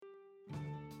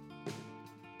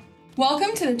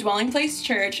Welcome to the Dwelling Place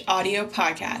Church audio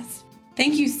podcast.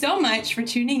 Thank you so much for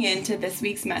tuning in to this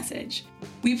week's message.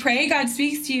 We pray God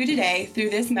speaks to you today through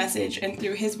this message and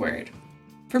through His Word.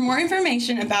 For more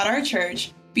information about our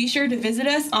church, be sure to visit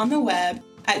us on the web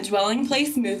at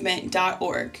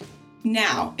dwellingplacemovement.org.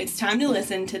 Now, it's time to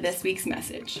listen to this week's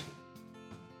message.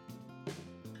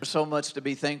 There's so much to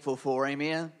be thankful for,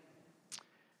 amen?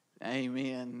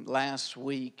 Amen. Last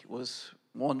week was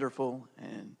wonderful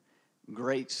and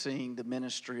great seeing the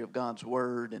ministry of God's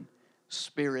Word and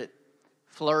Spirit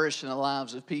flourish in the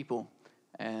lives of people.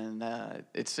 And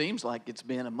it seems like it's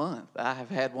been a month. I have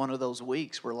had one of those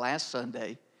weeks where last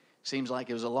Sunday seems like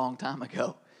it was a long time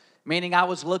ago. Meaning I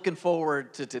was looking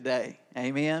forward to today,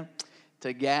 amen?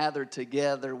 To gather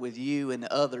together with you and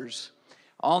others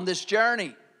on this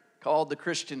journey called the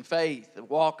Christian faith, the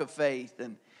walk of faith.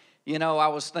 And, you know, I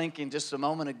was thinking just a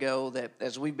moment ago that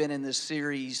as we've been in this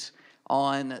series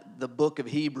on the book of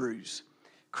Hebrews,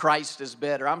 Christ is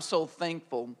better. I'm so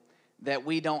thankful that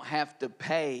we don't have to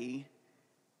pay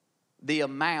the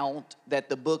amount that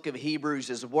the book of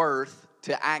Hebrews is worth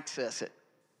to access it.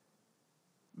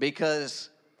 Because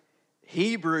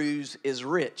Hebrews is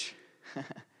rich.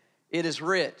 It is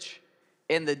rich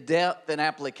in the depth and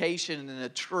application and the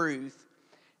truth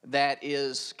that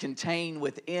is contained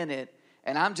within it.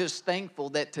 And I'm just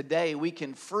thankful that today we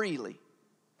can freely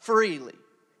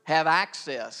have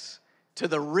access to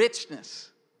the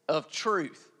richness of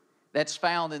truth that's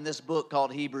found in this book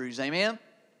called Hebrews. Amen?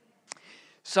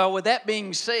 So with that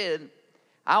being said,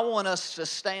 I want us to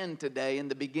stand today in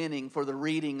the beginning for the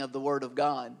reading of the Word of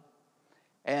God.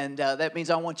 And that means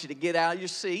I want you to get out of your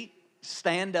seat,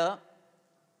 stand up.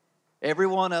 Every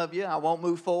one of you. I won't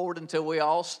move forward until we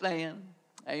all stand.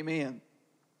 Amen.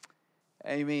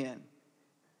 Amen.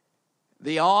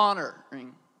 The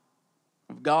honoring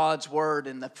of God's Word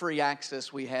and the free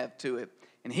access we have to it.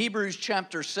 In Hebrews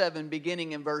chapter 7,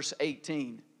 beginning in verse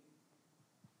 18.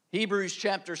 Hebrews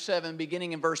chapter 7,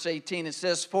 beginning in verse 18, it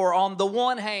says, "For on the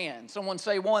one hand," someone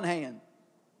say one hand,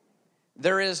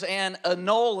 "there is an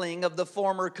annulling of the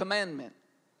former commandment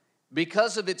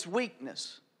because of its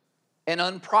weakness and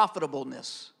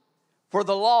unprofitableness. For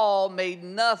the law made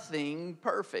nothing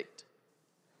perfect.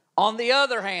 On the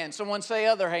other hand," someone say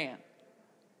other hand,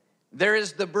 "there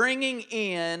is the bringing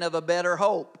in of a better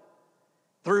hope,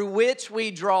 through which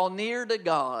we draw near to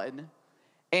God,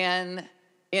 and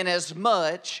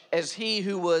inasmuch as he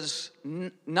who was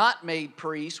not made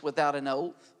priest without an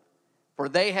oath, for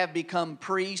they have become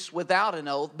priests without an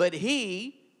oath, but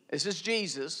he," this is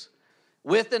Jesus,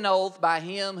 "with an oath by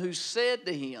him who said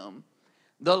to him,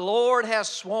 the Lord has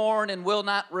sworn and will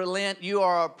not relent, you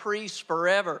are a priest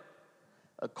forever,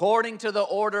 according to the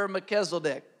order of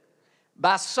Melchizedek.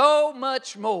 By so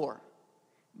much more,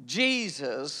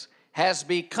 Jesus has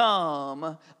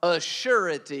become a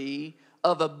surety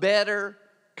of a better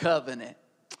covenant."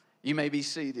 You may be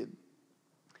seated.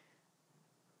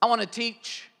 I want to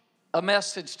teach a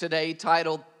message today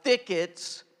titled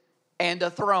 "Thickets and a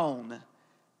Throne."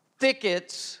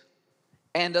 Thickets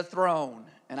and a Throne.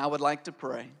 And I would like to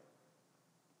pray.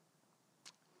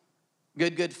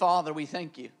 Good Father, we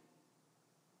thank you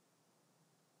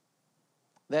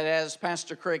that, as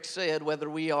Pastor Craig said, whether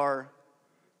we are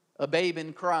a babe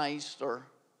in Christ or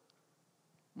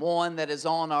one that is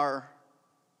on our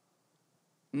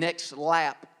next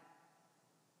lap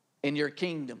in your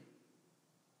kingdom,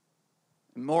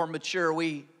 more mature,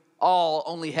 we all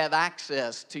only have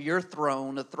access to your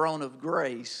throne, a throne of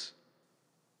grace,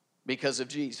 because of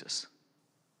Jesus.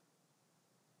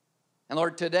 And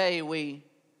Lord, today we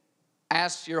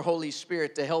ask your Holy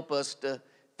Spirit to help us to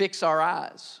fix our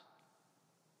eyes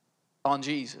on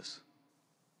Jesus.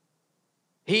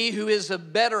 He who is a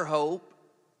better hope,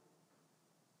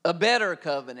 a better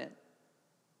covenant,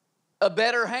 a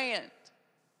better hand,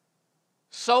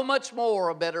 so much more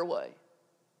a better way.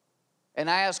 And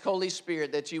I ask, Holy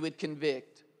Spirit, that you would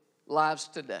convict lives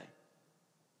today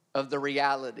of the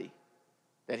reality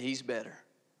that he's better.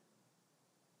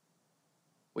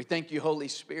 We thank you, Holy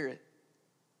Spirit,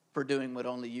 for doing what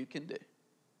only you can do.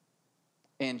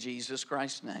 In Jesus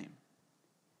Christ's name,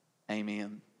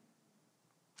 amen.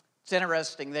 It's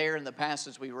interesting there in the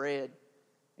passage we read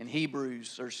in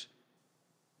Hebrews, there's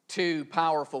two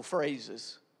powerful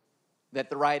phrases that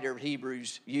the writer of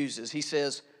Hebrews uses. He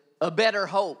says, a better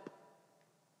hope,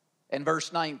 in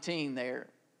verse 19 there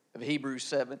of Hebrews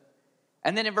 7.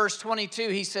 And then in verse 22,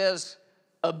 he says,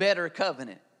 a better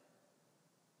covenant.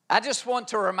 I just want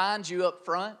to remind you up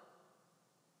front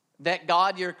that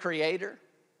God, your Creator,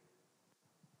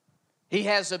 He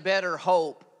has a better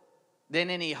hope than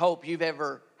any hope you've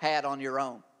ever had on your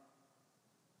own.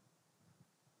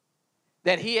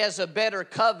 that He has a better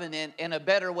covenant and a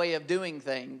better way of doing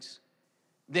things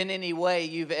than any way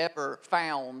you've ever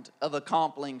found of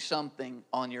accomplishing something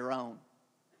on your own.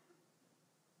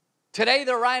 Today,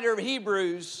 the writer of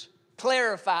Hebrews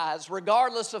clarifies,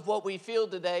 regardless of what we feel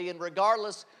today and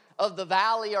regardless of the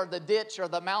valley or the ditch or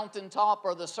the mountaintop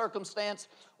or the circumstance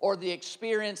or the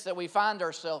experience that we find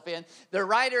ourselves in, the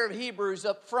writer of Hebrews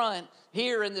up front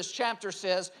here in this chapter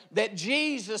says that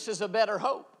Jesus is a better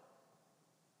hope.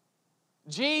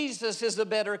 Jesus is a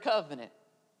better covenant.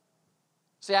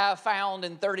 See, I have found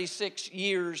in 36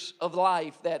 years of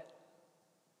life that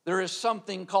there is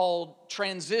something called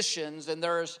transitions, and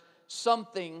there is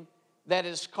something that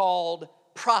is called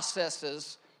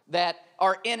processes that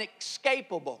are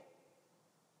inescapable.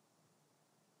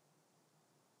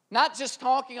 Not just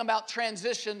talking about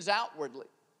transitions outwardly.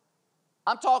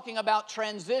 I'm talking about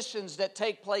transitions that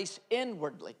take place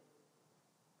inwardly.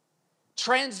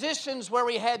 Transitions where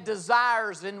we had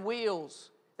desires and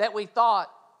wills that we thought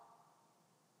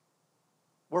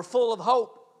were full of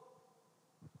hope.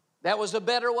 That was a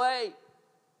better way.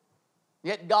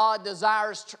 Yet God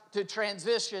desires to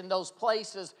transition those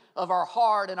places of our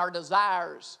heart and our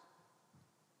desires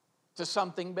to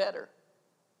something better.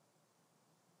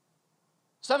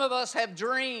 Some of us have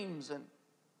dreams and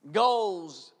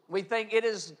goals. We think it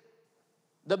is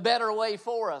the better way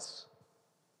for us.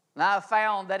 And I've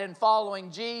found that in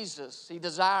following Jesus, He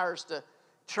desires to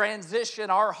transition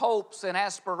our hopes and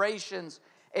aspirations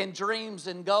and dreams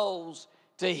and goals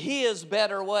to His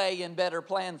better way and better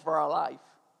plan for our life.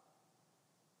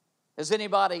 Does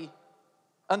anybody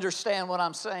understand what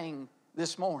I'm saying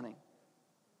this morning?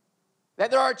 That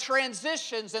there are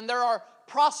transitions and there are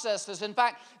processes. In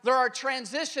fact, there are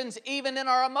transitions even in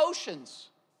our emotions.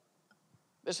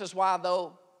 This is why,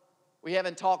 though we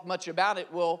haven't talked much about it,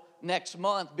 we'll next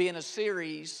month be in a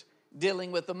series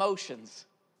dealing with emotions.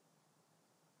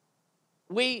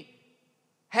 We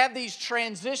have these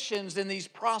transitions and these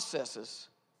processes.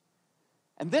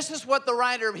 And this is what the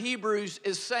writer of Hebrews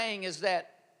is saying, is that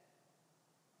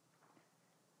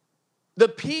the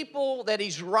people that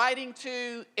he's writing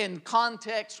to in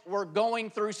context were going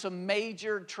through some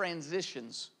major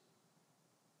transitions.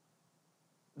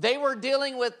 They were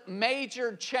dealing with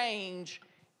major change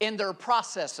in their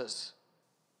processes.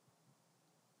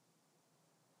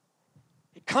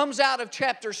 It comes out of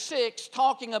chapter 6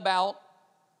 talking about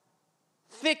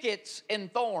thickets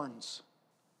and thorns,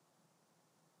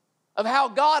 of how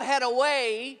God had a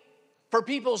way for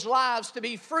people's lives to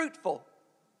be fruitful,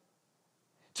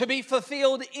 to be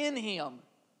fulfilled in Him.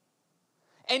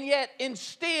 And yet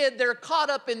instead they're caught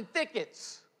up in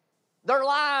thickets. Their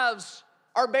lives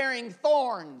are bearing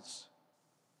thorns.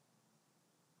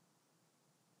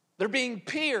 They're being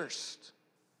pierced.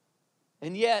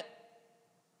 And yet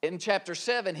in chapter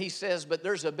 7 he says, but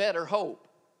there's a better hope.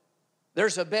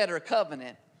 There's a better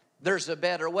covenant. There's a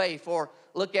better way. For,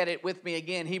 look at it with me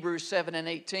again, Hebrews 7 and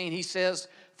 18. He says,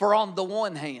 for on the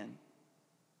one hand,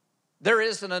 there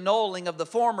is an annulling of the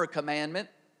former commandment.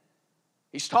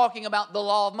 He's talking about the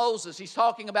law of Moses. He's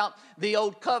talking about the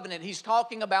old covenant. He's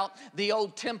talking about the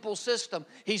old temple system.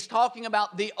 He's talking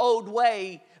about the old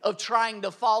way of trying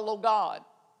to follow God.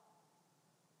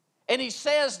 And he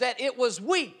says that it was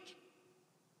weak.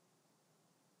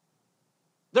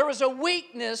 There was a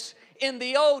weakness in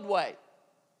the old way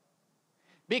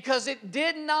because it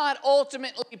did not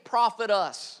ultimately profit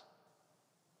us.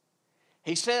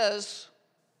 He says,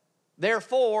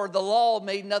 therefore, the law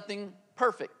made nothing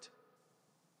perfect.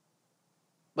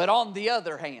 But on the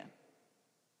other hand,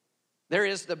 there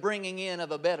is the bringing in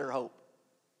of a better hope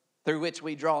through which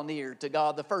we draw near to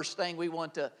God. The first thing we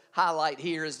want to highlight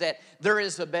here is that there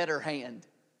is a better hand.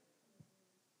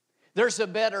 There's a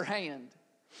better hand.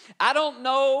 I don't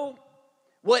know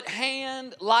what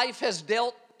hand life has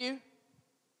dealt you.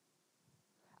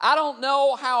 I don't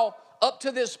know how up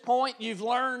to this point you've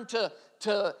learned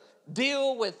to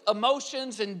deal with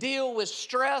emotions and deal with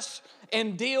stress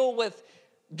and deal with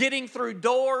getting through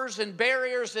doors and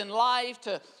barriers in life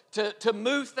to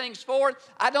move things forward.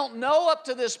 I don't know up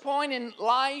to this point in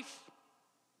life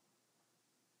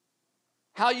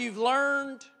how you've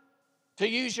learned to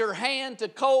use your hand to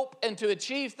cope and to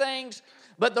achieve things.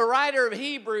 But the writer of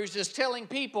Hebrews is telling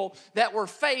people that were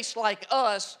faced like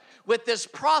us with this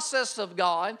process of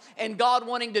God and God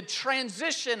wanting to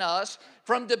transition us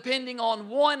from depending on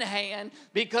one hand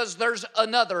because there's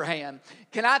another hand.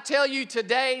 Can I tell you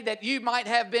today that you might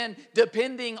have been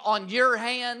depending on your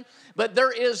hand, but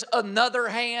there is another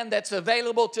hand that's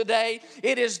available today.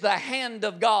 It is the hand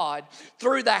of God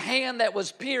through the hand that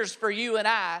was pierced for you and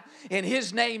I, and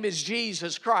His name is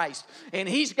Jesus Christ. And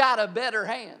He's got a better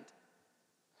hand.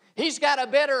 He's got a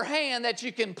better hand that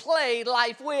you can play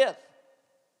life with.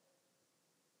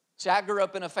 See, I grew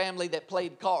up in a family that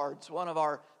played cards. One of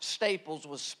our staples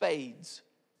was spades.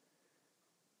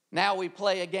 Now we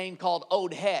play a game called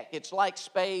Ode Heck. It's like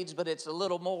spades, but it's a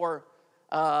little more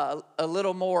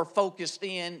focused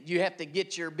in. You have to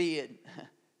get your bid.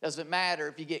 Doesn't matter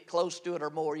if you get close to it or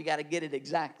more. You got to get it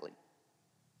exactly.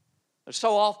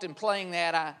 So often playing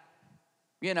that,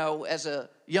 as a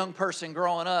young person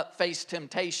growing up, faced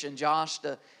temptation, Josh,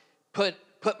 to put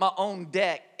my own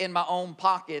deck in my own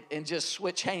pocket and just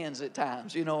switch hands at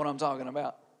times. You know what I'm talking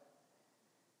about.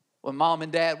 When mom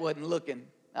and dad wasn't looking,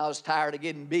 I was tired of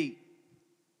getting beat.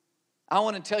 I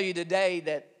want to tell you today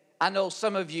that I know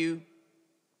some of you,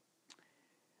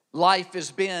 life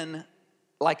has been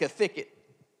like a thicket.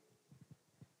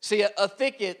 See, a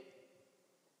thicket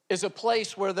is a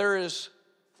place where there is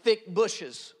thick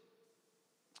bushes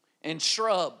and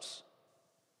shrubs.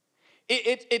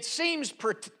 It seems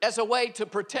as a way to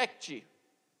protect you.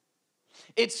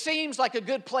 It seems like a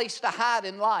good place to hide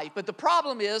in life. But the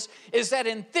problem is that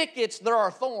in thickets there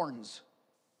are thorns.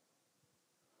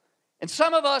 And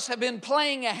some of us have been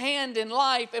playing a hand in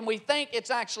life and we think it's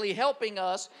actually helping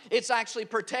us. It's actually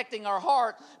protecting our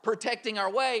heart, protecting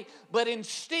our way. But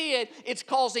instead, it's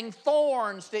causing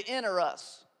thorns to enter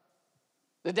us.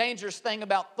 The dangerous thing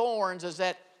about thorns is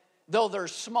that though they're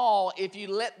small, if you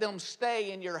let them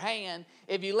stay in your hand,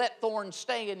 if you let thorns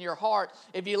stay in your heart,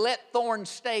 if you let thorns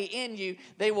stay in you,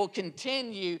 they will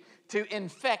continue to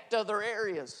infect other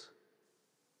areas.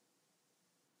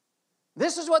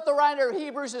 This is what the writer of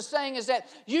Hebrews is saying, is that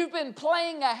you've been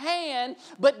playing a hand,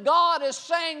 but God is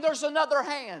saying there's another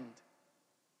hand.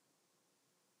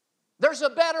 There's a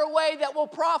better way that will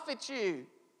profit you.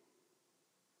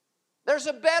 There's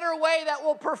a better way that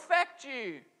will perfect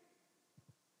you.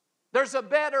 There's a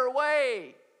better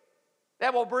way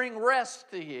that will bring rest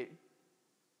to you.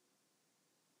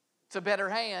 It's a better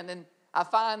hand. And I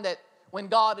find that when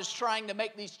God is trying to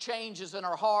make these changes in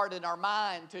our heart and our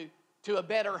mind to a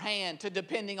better hand, to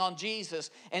depending on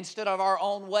Jesus instead of our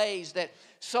own ways, that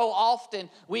so often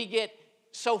we get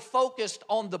so focused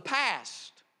on the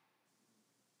past.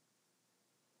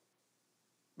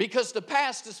 Because the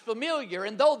past is familiar,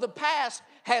 and though the past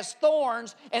has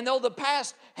thorns, and though the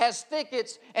past has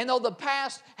thickets, and though the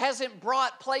past hasn't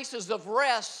brought places of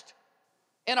rest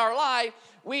in our life,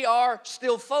 we are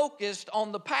still focused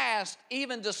on the past,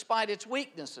 even despite its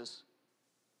weaknesses.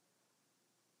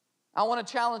 I want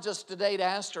to challenge us today to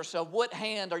ask ourselves, what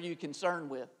hand are you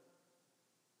concerned with?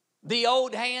 The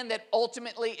old hand that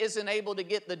ultimately isn't able to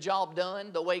get the job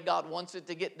done the way God wants it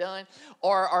to get done?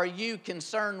 Or are you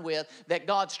concerned with that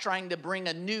God's trying to bring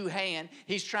a new hand?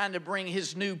 He's trying to bring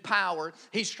His new power.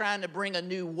 He's trying to bring a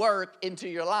new work into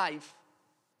your life.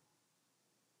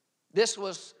 This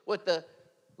was what the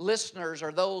listeners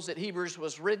or those that Hebrews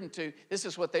was written to, this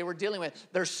is what they were dealing with.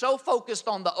 They're so focused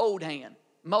on the old hand,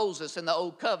 Moses and the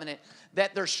old covenant,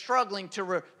 that they're struggling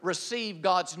to receive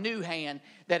God's new hand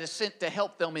that is sent to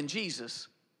help them in Jesus.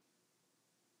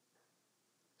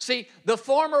 See, the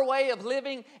former way of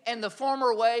living and the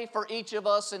former way for each of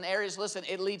us in areas, listen,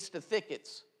 it leads to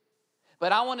thickets.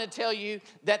 But I want to tell you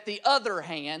that the other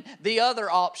hand, the other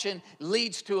option,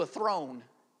 leads to a throne.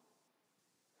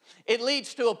 It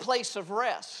leads to a place of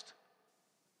rest.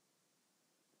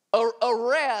 A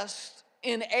rest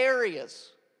in areas.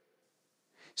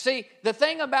 See, the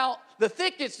thing about the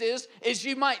thickets is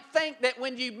you might think that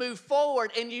when you move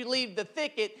forward and you leave the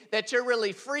thicket that you're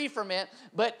really free from it.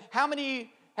 But how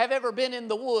many have ever been in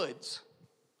the woods?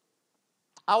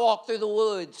 I walk through the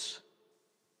woods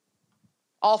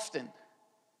often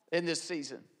in this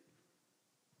season.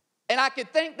 And I could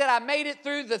think that I made it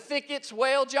through the thickets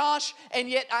well, Josh, and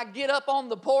yet I get up on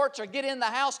the porch or get in the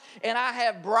house and I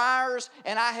have briars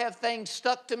and I have things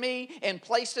stuck to me in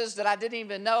places that I didn't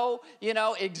even know,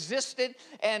 existed.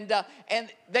 And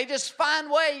they just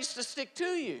find ways to stick to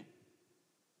you.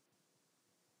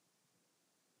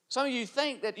 Some of you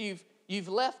think that you've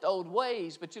left old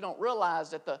ways, but you don't realize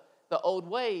that the old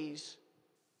ways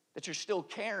that you're still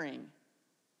carrying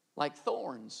like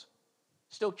thorns,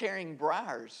 still carrying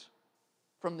briars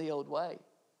from the old way.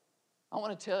 I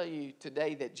want to tell you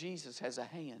today that Jesus has a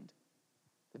hand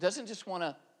that doesn't just want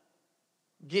to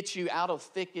get you out of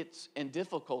thickets and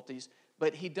difficulties,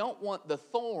 but He don't want the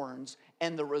thorns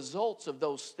and the results of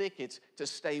those thickets to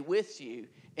stay with you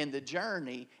in the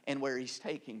journey and where He's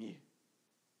taking you.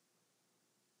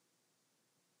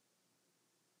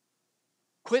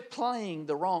 Quit playing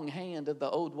the wrong hand of the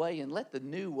old way and let the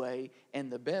new way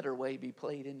and the better way be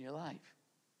played in your life.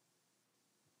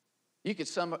 You could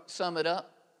sum it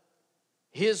up.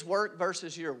 His work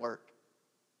versus your work.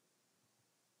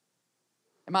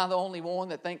 Am I the only one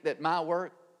that think that my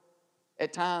work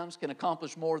at times can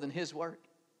accomplish more than His work?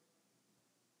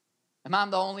 Am I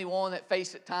the only one that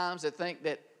face at times that think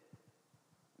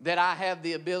that I have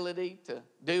the ability to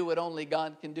do what only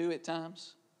God can do at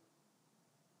times?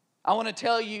 I want to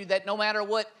tell you that no matter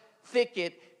what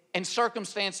thicket and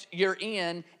circumstance you're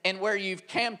in and where you've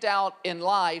camped out in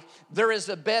life, there is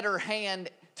a better hand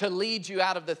to lead you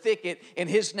out of the thicket, and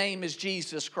His name is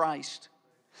Jesus Christ.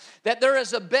 That there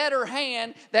is a better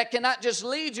hand that can not just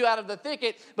lead you out of the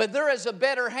thicket, but there is a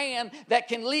better hand that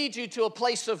can lead you to a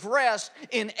place of rest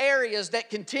in areas that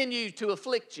continue to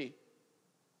afflict you.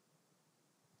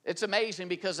 It's amazing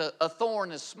because a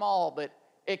thorn is small, but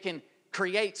it can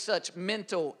create such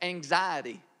mental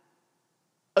anxiety,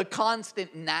 a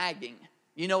constant nagging.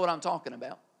 You know what I'm talking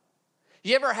about.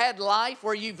 You ever had life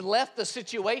where you've left the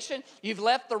situation, you've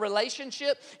left the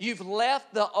relationship, you've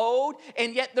left the old,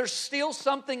 and yet there's still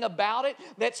something about it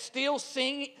that's still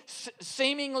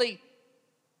seemingly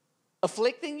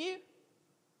afflicting you?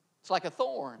 It's like a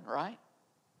thorn, right?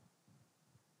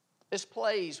 This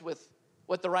plays with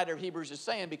what the writer of Hebrews is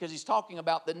saying, because he's talking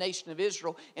about the nation of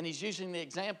Israel, and he's using the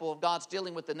example of God's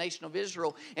dealing with the nation of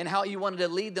Israel and how He wanted to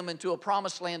lead them into a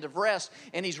promised land of rest.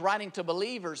 And he's writing to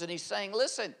believers, and he's saying,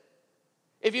 listen,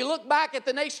 if you look back at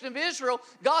the nation of Israel,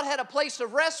 God had a place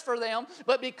of rest for them,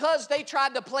 but because they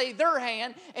tried to play their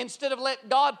hand instead of let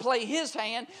God play His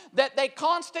hand, that they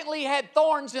constantly had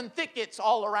thorns and thickets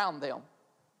all around them.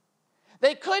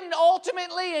 They couldn't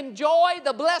ultimately enjoy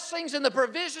the blessings and the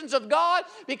provisions of God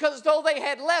because though they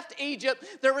had left Egypt,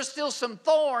 there were still some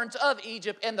thorns of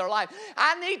Egypt in their life.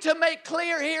 I need to make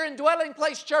clear here in Dwelling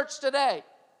Place Church today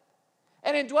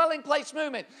and in Dwelling Place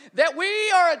Movement that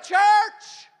we are a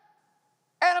church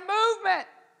and a movement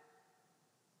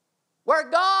where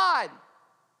God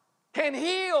can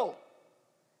heal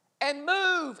and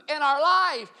move in our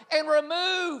life and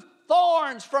remove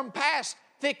thorns from past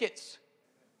thickets.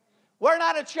 We're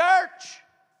not a church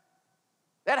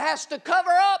that has to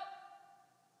cover up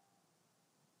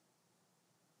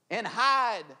and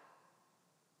hide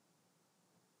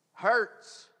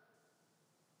hurts,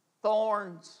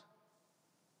 thorns,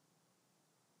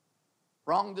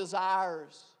 wrong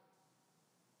desires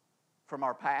from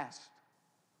our past.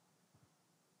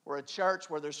 We're a church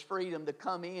where there's freedom to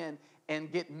come in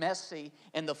and get messy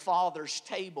in the Father's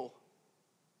table.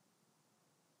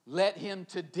 Let Him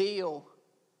to deal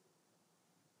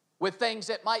with things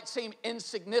that might seem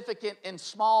insignificant and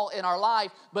small in our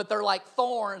life, but they're like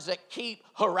thorns that keep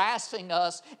harassing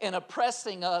us and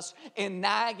oppressing us and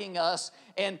nagging us.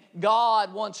 And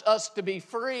God wants us to be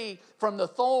free from the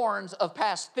thorns of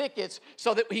past thickets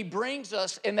so that He brings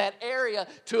us in that area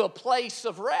to a place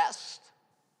of rest.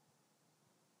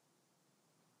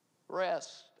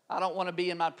 Rest. I don't want to be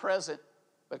in my present,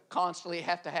 but constantly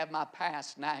have to have my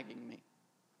past nagging me.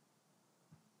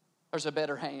 There's a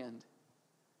better hand.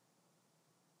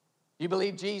 You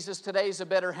believe Jesus today is a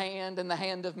better hand than the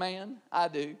hand of man? I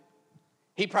do.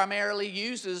 He primarily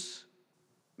uses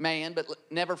man, but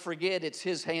never forget it's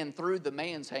His hand through the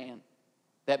man's hand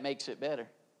that makes it better.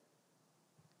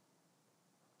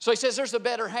 So He says there's a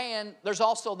better hand. There's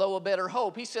also, though, a better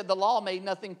hope. He said the law made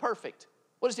nothing perfect.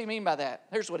 What does He mean by that?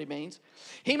 Here's what He means.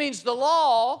 He means the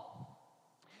law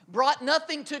brought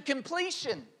nothing to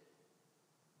completion.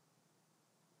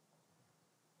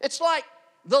 It's like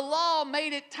the law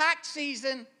made it tax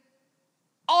season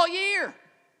all year.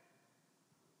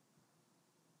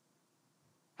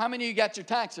 How many of you got your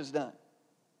taxes done?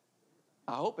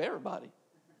 I hope everybody.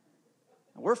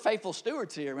 We're faithful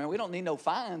stewards here, man. We don't need no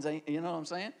fines, you know what I'm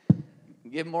saying?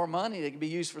 Give them more money, they can be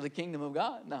used for the kingdom of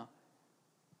God. No.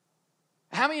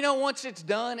 How many of you know once it's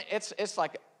done, it's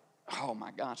like, oh my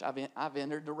gosh, I've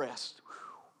entered the rest.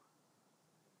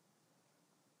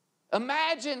 Whew.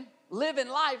 Imagine living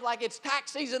life like it's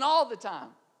tax season all the time.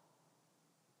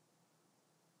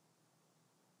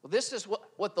 Well, this is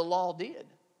what the law did.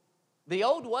 The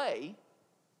old way,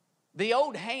 the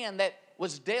old hand that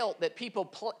was dealt, that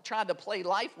people tried to play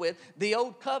life with, the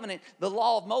old covenant, the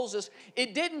law of Moses,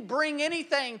 it didn't bring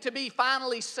anything to be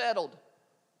finally settled.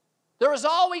 There was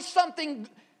always something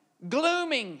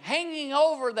glooming, hanging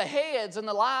over the heads and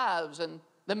the lives and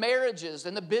the marriages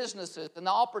and the businesses and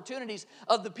the opportunities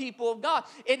of the people of God.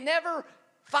 It never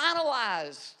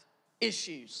finalized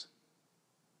issues.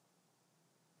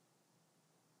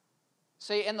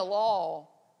 See, in the law,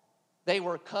 they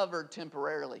were covered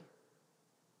temporarily.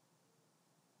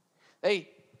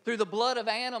 Through the blood of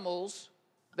animals,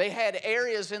 they had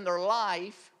areas in their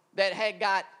life that had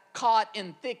got caught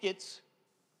in thickets.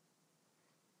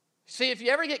 See, if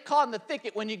you ever get caught in the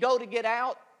thicket, when you go to get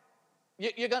out,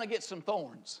 you're going to get some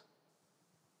thorns.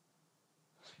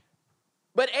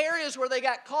 But areas where they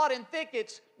got caught in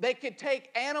thickets, they could take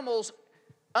animals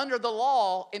under the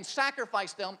law and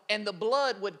sacrifice them, and the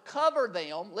blood would cover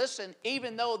them, listen,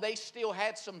 even though they still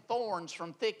had some thorns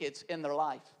from thickets in their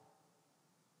life.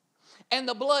 And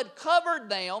the blood covered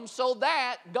them so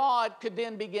that God could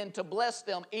then begin to bless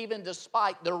them even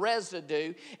despite the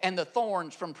residue and the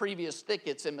thorns from previous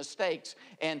thickets and mistakes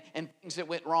and things that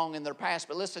went wrong in their past.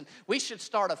 But listen, we should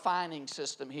start a fining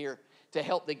system here to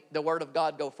help the Word of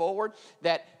God go forward,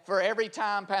 that for every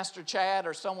time Pastor Chad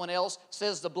or someone else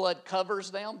says the blood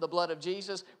covers them, the blood of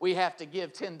Jesus, we have to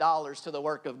give $10 to the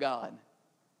work of God.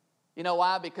 You know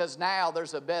why? Because now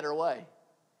there's a better way,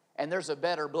 and there's a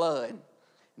better blood.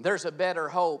 There's a better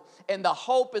hope. And the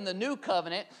hope in the new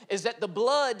covenant is that the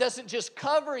blood doesn't just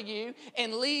cover you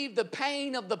and leave the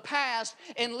pain of the past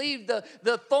and leave the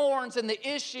thorns and the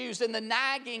issues and the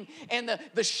nagging and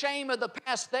the shame of the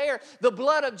past there. The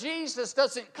blood of Jesus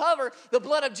doesn't cover. The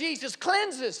blood of Jesus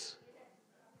cleanses.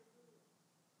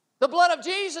 The blood of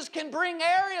Jesus can bring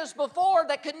areas before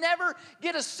that could never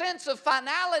get a sense of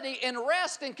finality and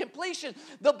rest and completion.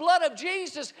 The blood of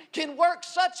Jesus can work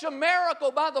such a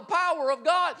miracle by the power of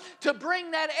God to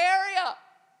bring that area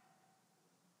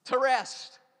to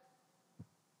rest.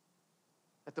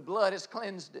 That the blood has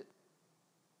cleansed it.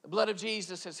 The blood of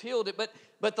Jesus has healed it.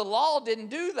 But the law didn't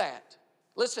do that.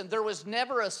 Listen, there was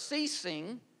never a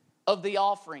ceasing of the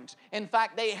offerings. In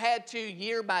fact, they had to,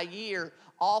 year by year,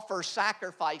 offer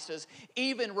sacrifices,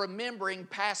 even remembering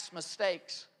past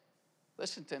mistakes.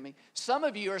 Listen to me. Some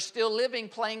of you are still living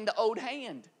playing the old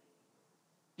hand.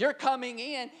 You're coming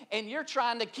in and you're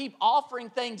trying to keep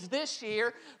offering things this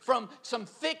year from some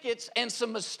thickets and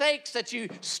some mistakes that you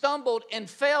stumbled and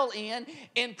fell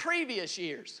in previous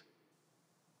years.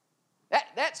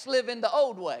 That's living the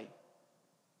old way,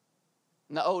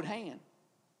 in the old hand.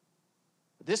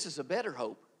 But this is a better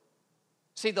hope.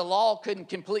 See, the law couldn't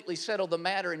completely settle the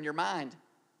matter in your mind.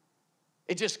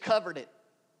 It just covered it.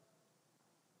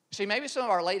 See, maybe some of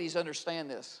our ladies understand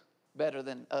this better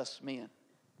than us men.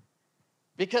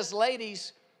 Because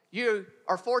ladies, you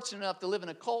are fortunate enough to live in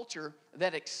a culture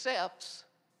that accepts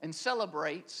and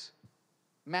celebrates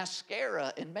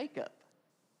mascara and makeup.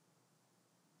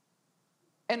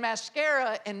 And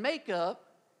mascara and makeup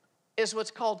is what's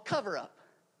called cover-up,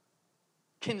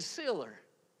 concealer.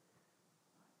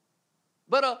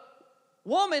 But a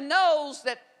woman knows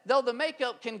that though the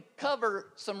makeup can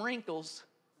cover some wrinkles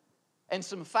and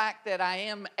some fact that I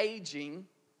am aging,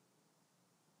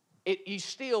 you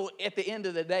still, at the end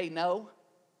of the day, know,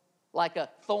 like a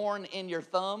thorn in your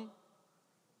thumb,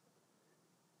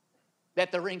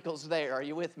 that the wrinkle's there. Are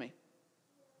you with me?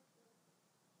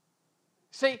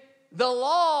 See, the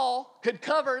law could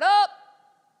cover it up,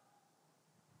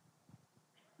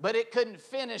 but it couldn't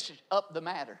finish up the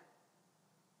matter.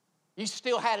 You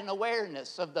still had an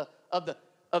awareness of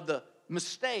the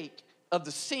mistake, of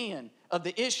the sin, of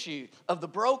the issue, of the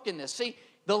brokenness. See,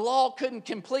 the law couldn't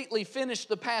completely finish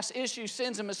the past issues,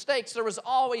 sins, and mistakes. There was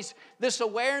always this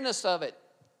awareness of it.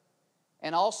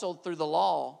 And also through the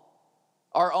law,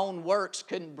 our own works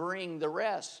couldn't bring the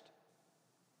rest.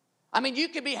 I mean, you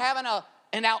could be having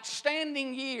an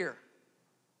outstanding year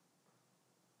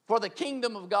for the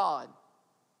kingdom of God,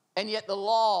 and yet the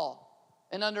law,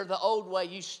 and under the old way,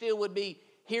 you still would be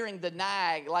hearing the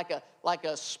nag like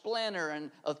a splinter and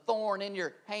a thorn in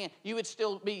your hand. You would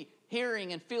still be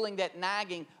hearing and feeling that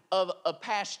nagging of a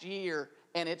past year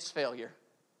and its failure.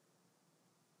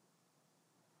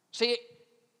 See,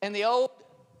 in the Old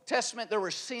Testament, there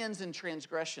were sins and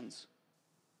transgressions.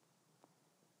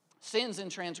 Sins and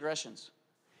transgressions.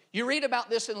 You read about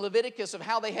this in Leviticus of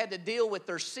how they had to deal with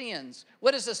their sins.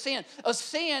 What is a sin? A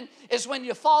sin is when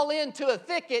you fall into a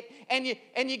thicket and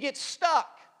you get stuck.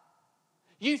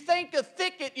 You think a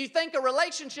thicket, you think a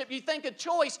relationship, you think a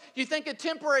choice, you think a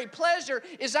temporary pleasure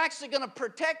is actually going to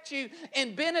protect you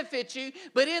and benefit you.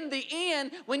 But in the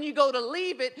end, when you go to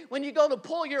leave it, when you go to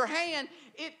pull your hand,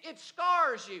 it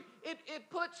scars you. It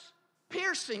puts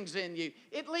piercings in you.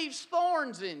 It leaves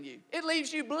thorns in you. It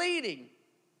leaves you bleeding.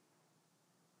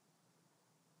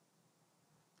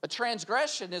 A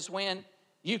transgression is when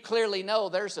you clearly know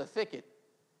there's a thicket.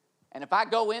 And if I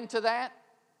go into that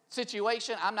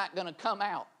situation, I'm not going to come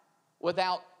out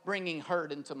without bringing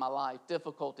hurt into my life,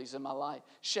 difficulties in my life,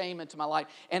 shame into my life.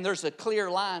 And there's a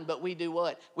clear line, but we do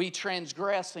what? We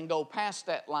transgress and go past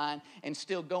that line and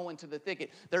still go into the thicket.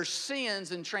 There's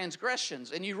sins and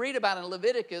transgressions. And you read about in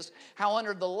Leviticus how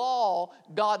under the law,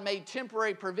 God made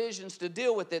temporary provisions to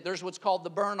deal with it. There's what's called the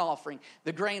burnt offering,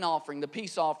 the grain offering, the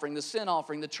peace offering, the sin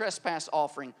offering, the trespass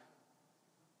offering,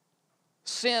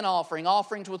 sin offering,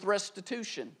 offerings with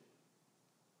restitution.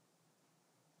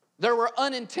 There were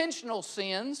unintentional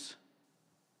sins.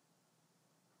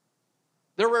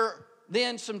 There were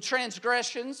then some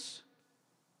transgressions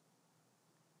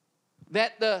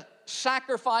that the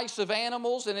sacrifice of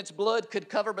animals and its blood could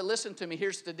cover. But listen to me,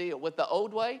 here's the deal. With the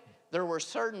old way, there were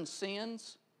certain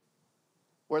sins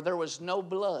where there was no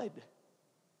blood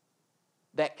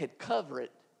that could cover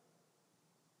it.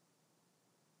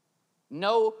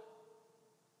 No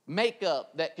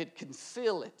makeup that could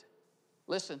conceal it.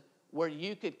 Listen, where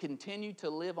you could continue to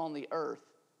live on the earth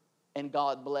and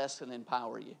God bless and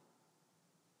empower you.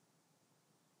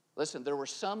 Listen, there were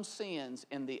some sins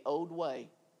in the old way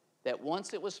that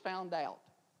once it was found out,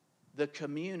 the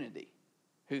community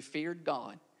who feared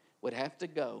God would have to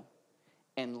go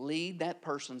and lead that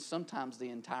person, sometimes the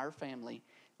entire family,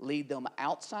 lead them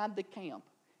outside the camp,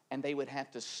 and they would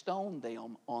have to stone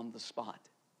them on the spot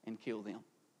and kill them.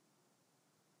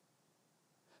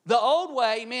 The old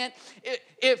way meant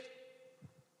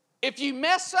if you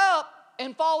mess up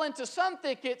and fall into some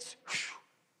thickets,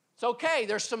 it's okay.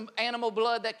 There's some animal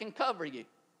blood that can cover you.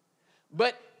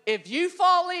 But if you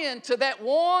fall into that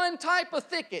one type of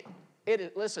thicket, it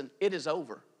is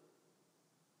over.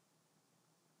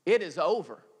 It is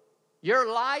over.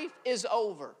 Your life is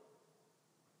over.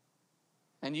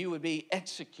 And you would be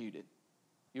executed.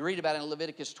 You read about it in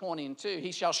Leviticus 20:2.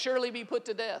 He shall surely be put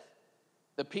to death.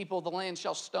 The people of the land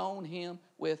shall stone him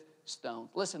with stones.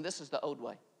 Listen, this is the old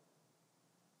way.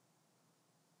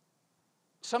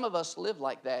 Some of us live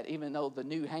like that, even though the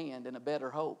new hand and a better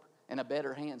hope and a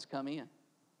better hand's come in.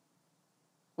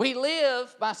 We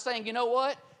live by saying, you know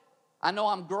what? I know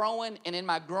I'm growing, and in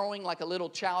my growing like a little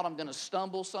child, I'm going to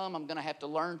stumble some. I'm going to have to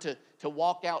learn to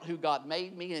walk out who God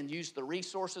made me and use the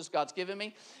resources God's given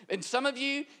me. And some of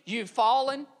you, you've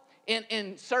fallen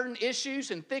in certain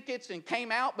issues and thickets and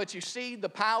came out, but you see the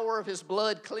power of His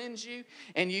blood cleanse you,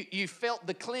 and you felt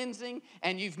the cleansing,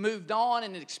 and you've moved on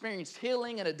and experienced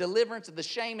healing and a deliverance of the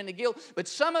shame and the guilt. But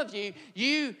some of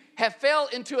you have fell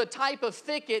into a type of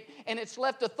thicket, and it's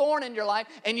left a thorn in your life,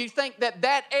 and you think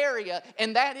that area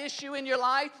and that issue in your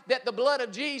life, that the blood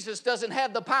of Jesus doesn't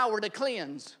have the power to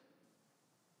cleanse.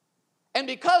 And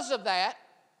because of that,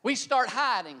 we start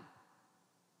hiding.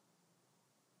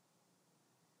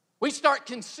 We start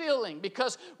concealing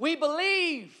because we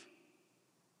believe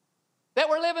that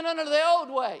we're living under the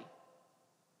old way.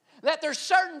 That there's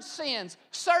certain sins,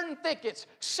 certain thickets,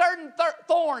 certain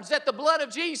thorns that the blood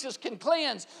of Jesus can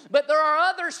cleanse. But there are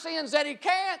other sins that He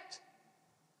can't.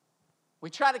 We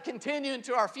try to continue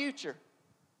into our future.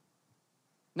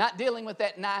 Not dealing with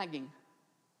that nagging.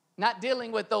 Not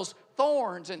dealing with those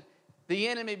thorns. And the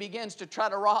enemy begins to try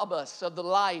to rob us of the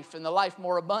life and the life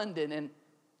more abundant, and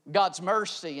God's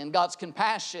mercy and God's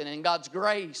compassion and God's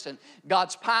grace and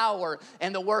God's power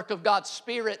and the work of God's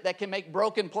Spirit that can make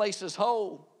broken places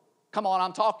whole. Come on,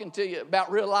 I'm talking to you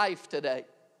about real life today.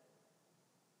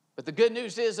 But the good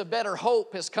news is a better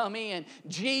hope has come in.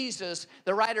 Jesus,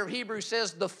 the writer of Hebrews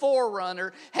says, the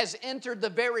forerunner has entered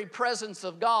the very presence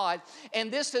of God.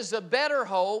 And this is a better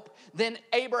hope than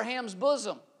Abraham's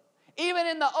bosom. Even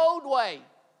in the old way,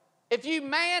 if you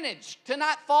managed to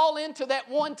not fall into that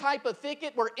one type of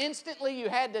thicket where instantly you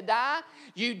had to die,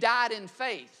 you died in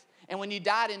faith. And when you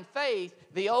died in faith,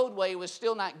 the old way was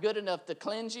still not good enough to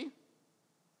cleanse you.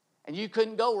 And you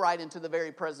couldn't go right into the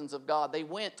very presence of God. They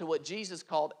went to what Jesus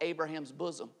called Abraham's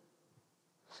bosom.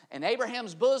 And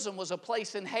Abraham's bosom was a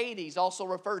place in Hades, also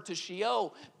referred to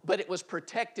Sheol, but it was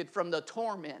protected from the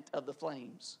torment of the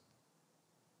flames.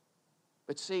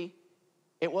 But see,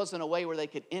 it wasn't a way where they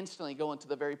could instantly go into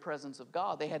the very presence of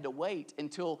God. They had to wait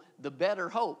until the better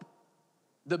hope,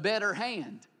 the better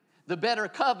hand, the better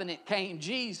covenant came,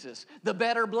 Jesus. The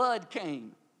better blood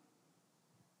came.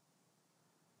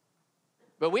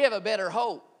 But we have a better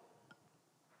hope.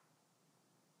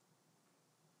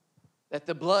 That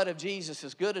the blood of Jesus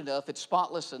is good enough, it's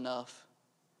spotless enough,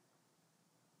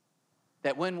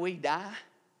 that when we die,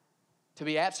 to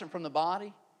be absent from the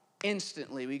body,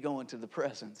 instantly we go into the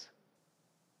presence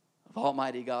of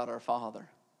Almighty God our Father.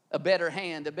 A better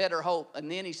hand, a better hope. And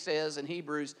then he says in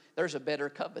Hebrews, there's a better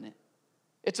covenant.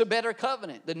 It's a better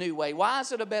covenant, the new way. Why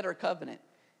is it a better covenant?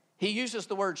 He uses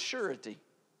the word surety.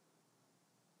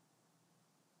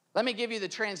 Let me give you the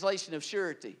translation of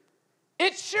surety.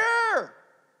 It's sure.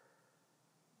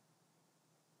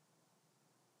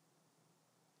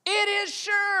 It is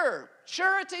sure.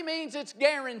 Surety means it's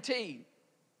guaranteed.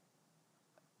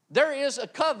 There is a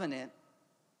covenant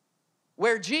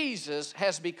where Jesus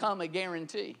has become a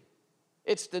guarantee.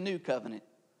 It's the new covenant.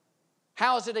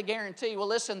 How is it a guarantee? Well,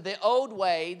 listen, the old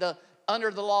way, under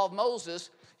the law of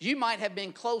Moses, you might have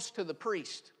been close to the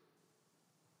priest.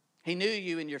 He knew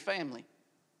you and your family.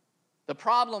 The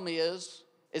problem is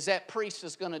that priest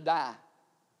is going to die.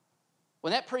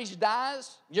 When that priest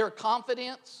dies, your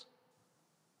confidence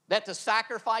that the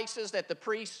sacrifices that the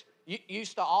priest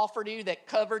used to offer to you that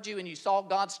covered you and you saw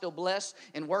God still bless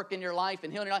and work in your life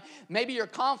and heal in your life, maybe your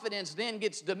confidence then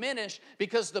gets diminished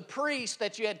because the priest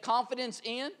that you had confidence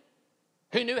in,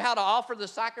 who knew how to offer the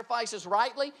sacrifices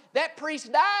rightly, that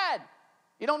priest died.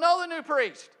 You don't know the new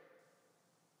priest.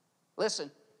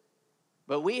 Listen,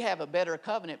 but we have a better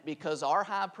covenant because our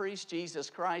high priest, Jesus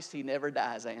Christ, he never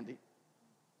dies, Andy.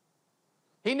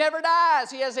 He never dies.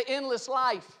 He has an endless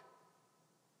life.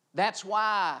 That's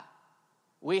why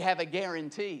we have a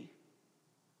guarantee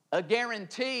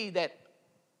that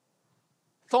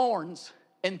thorns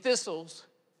and thistles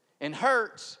and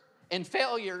hurts and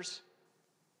failures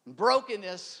and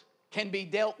brokenness can be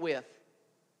dealt with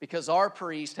because our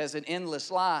priest has an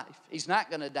endless life. He's not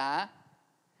going to die,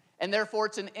 and therefore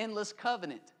it's an endless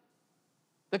covenant.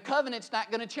 The covenant's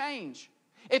not going to change.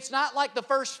 It's not like the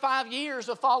first 5 years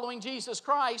of following Jesus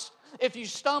Christ. If you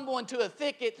stumble into a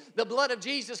thicket, the blood of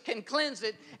Jesus can cleanse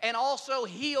it and also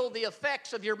heal the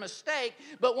effects of your mistake.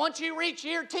 But once you reach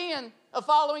year 10 of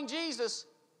following Jesus,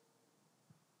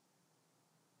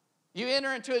 you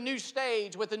enter into a new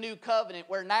stage with a new covenant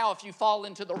where now if you fall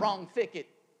into the wrong thicket,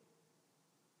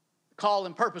 the call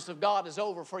and purpose of God is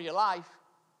over for your life.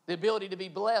 The ability to be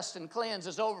blessed and cleansed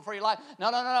is over for your life.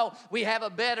 No. We have a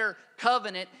better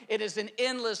covenant. It is an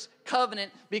endless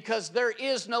covenant because there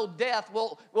is no death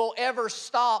will ever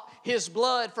stop His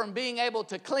blood from being able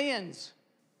to cleanse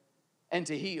and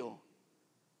to heal.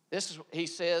 This is, He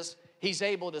says, He's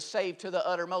able to save to the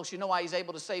uttermost. You know why He's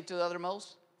able to save to the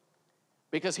uttermost?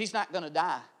 Because He's not going to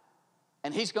die.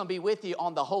 And He's going to be with you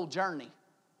on the whole journey.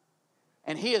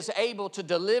 And He is able to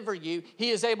deliver you. He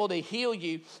is able to heal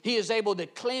you. He is able to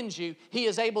cleanse you. He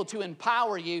is able to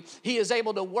empower you. He is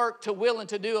able to work, to will, and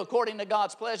to do according to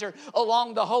God's pleasure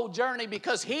along the whole journey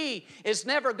because He is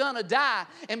never going to die.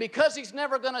 And because He's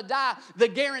never going to die, the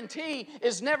guarantee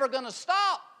is never going to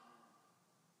stop.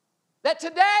 That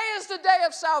today is the day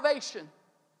of salvation.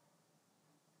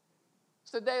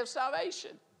 It's the day of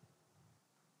salvation.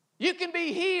 You can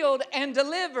be healed and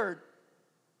delivered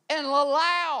and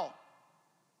allow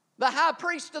the high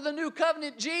priest of the new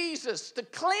covenant, Jesus, to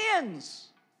cleanse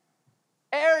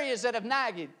areas that have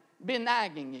been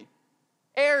nagging you,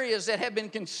 areas that have been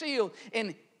concealed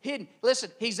and hidden. Listen,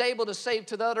 He's able to save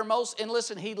to the uttermost, and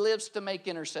listen, He lives to make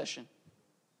intercession.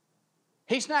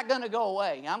 He's not going to go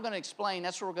away. I'm going to explain,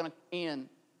 that's where we're going to end,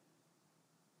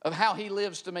 of how He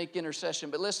lives to make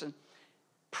intercession. But listen,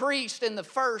 priest in the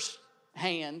first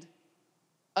hand,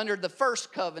 under the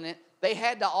first covenant, they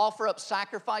had to offer up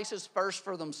sacrifices first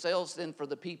for themselves, then for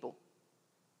the people.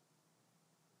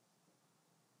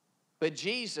 But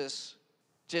Jesus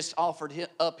just offered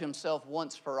up Himself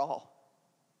once for all.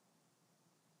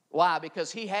 Why?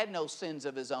 Because He had no sins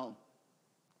of His own.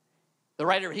 The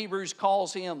writer of Hebrews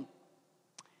calls Him,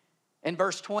 in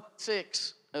verse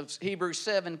 26 of Hebrews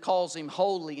 7, calls Him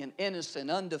holy and innocent,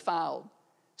 undefiled,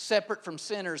 separate from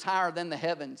sinners, higher than the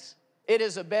heavens. It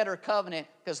is a better covenant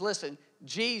because, listen,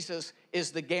 Jesus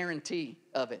is the guarantee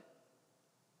of it.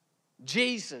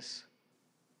 Jesus,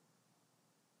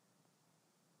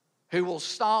 who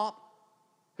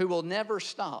will never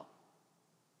stop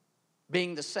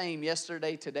being the same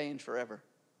yesterday, today, and forever.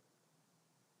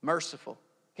 Merciful,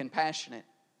 compassionate,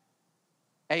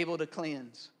 able to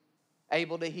cleanse,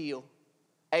 able to heal,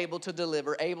 able to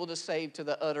deliver, able to save to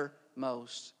the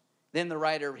uttermost. Then the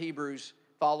writer of Hebrews,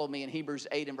 follow me in Hebrews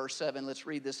 8 and verse 7. Let's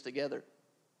read this together.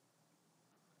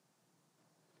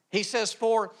 He says,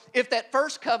 for if that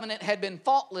first covenant had been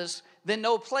faultless, then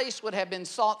no place would have been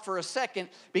sought for a second,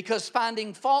 because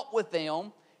finding fault with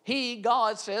them, He,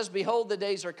 God, says, behold, the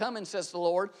days are coming, says the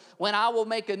Lord, when I will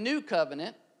make a new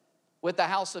covenant with the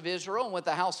house of Israel and with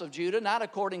the house of Judah, not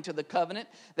according to the covenant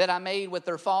that I made with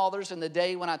their fathers in the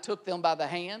day when I took them by the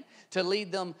hand to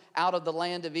lead them out of the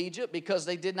land of Egypt, because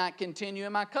they did not continue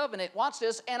in my covenant. Watch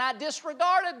this. And I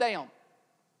disregarded them.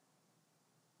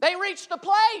 They reached a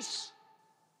place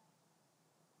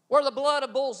where the blood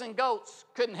of bulls and goats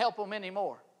couldn't help them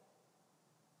anymore.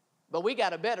 But we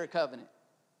got a better covenant.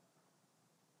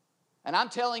 And I'm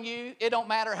telling you, it don't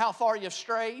matter how far you've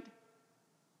strayed.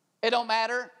 It don't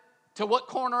matter to what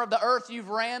corner of the earth you've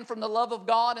ran from the love of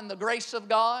God and the grace of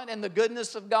God and the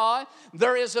goodness of God.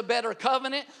 There is a better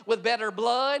covenant with better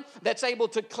blood that's able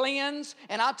to cleanse.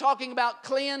 And I'm talking about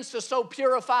cleanse to so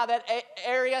purify that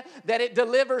area that it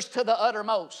delivers to the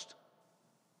uttermost.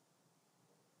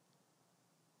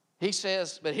 He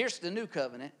says, but here's the new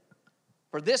covenant.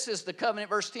 For this is the covenant,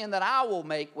 verse 10, that I will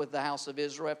make with the house of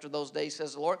Israel after those days,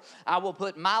 says the Lord. I will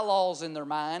put my laws in their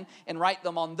mind and write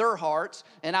them on their hearts,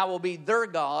 and I will be their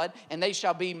God, and they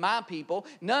shall be my people.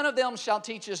 None of them shall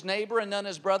teach his neighbor and none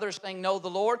his brother, saying, Know the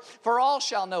Lord, for all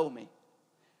shall know me.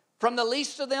 From the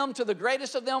least of them to the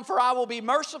greatest of them, for I will be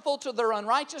merciful to their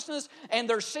unrighteousness, and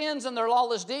their sins and their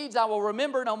lawless deeds I will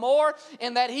remember no more.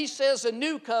 And that he says a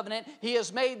new covenant, he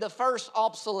has made the first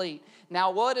obsolete.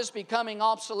 Now what is becoming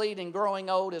obsolete and growing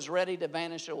old is ready to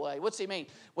vanish away. What's he mean?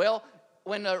 Well,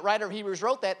 when the writer of Hebrews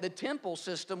wrote that, the temple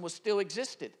system was still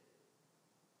existed.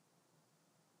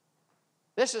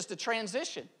 This is the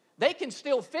transition. They can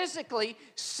still physically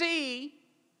see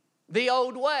the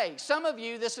old way. Some of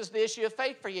you, this is the issue of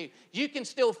faith for you. You can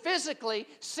still physically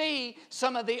see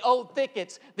some of the old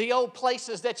thickets, the old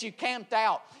places that you camped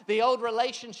out, the old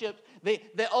relationships,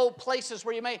 the old places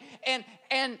where you made.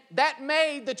 And that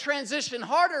made the transition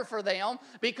harder for them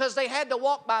because they had to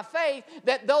walk by faith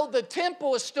that though the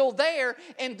temple is still there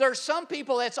and there's some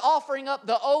people that's offering up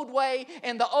the old way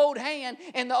and the old hand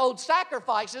and the old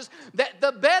sacrifices, that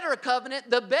the better covenant,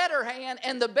 the better hand,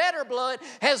 and the better blood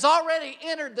has already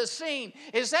entered the scene.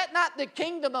 Is that not the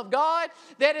kingdom of God?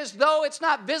 That is, though it's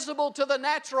not visible to the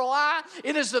natural eye,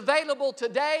 it is available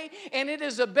today, and it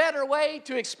is a better way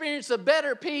to experience a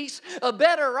better peace, a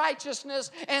better righteousness,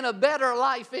 and a better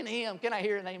life in Him. Can I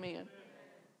hear an amen?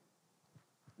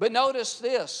 But notice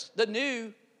this, the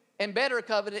new and better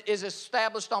covenant is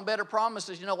established on better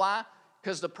promises. You know why?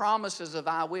 Because the promises of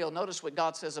I will. Notice what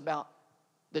God says about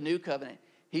the new covenant.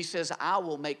 He says, I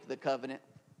will make the covenant.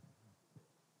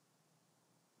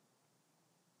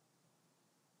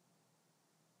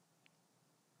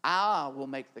 I will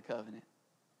make the covenant.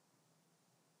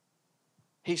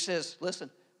 He says, listen,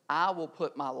 I will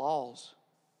put my laws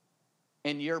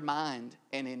in your mind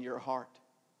and in your heart.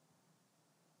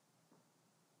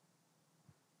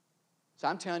 So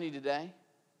I'm telling you today,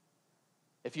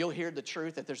 if you'll hear the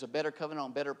truth that there's a better covenant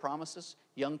on better promises,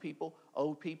 young people,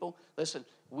 old people, listen,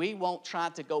 we won't try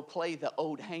to go play the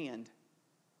old hand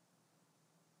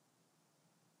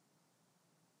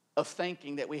of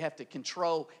thinking that we have to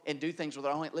control and do things with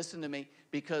our own hand. Listen to me,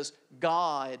 because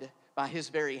God, by His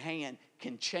very hand,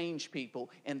 can change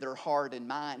people in their heart and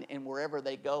mind. And wherever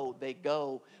they go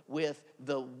with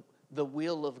the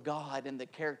will of God and the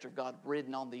character of God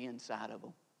written on the inside of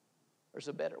them. There's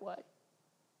a better way.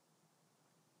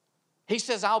 He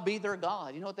says, I'll be their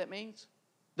God. You know what that means?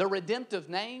 The redemptive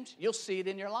names, you'll see it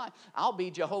in your life. I'll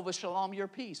be Jehovah Shalom, your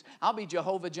peace. I'll be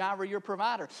Jehovah Jireh, your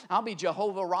provider. I'll be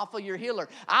Jehovah Rapha, your healer.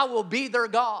 I will be their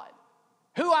God.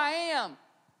 Who I am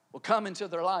will come into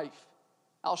their life.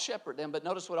 I'll shepherd them. But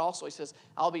notice what also he says,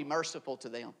 I'll be merciful to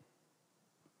them.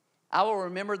 I will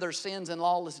remember their sins and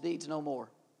lawless deeds no more.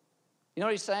 You know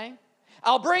what he's saying?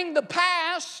 I'll bring the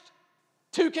past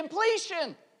to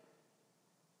completion.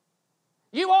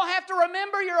 You won't have to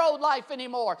remember your old life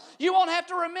anymore. You won't have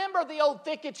to remember the old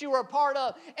thickets you were a part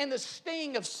of and the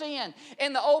sting of sin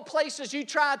and the old places you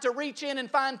tried to reach in and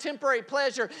find temporary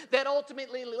pleasure that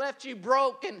ultimately left you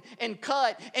broke and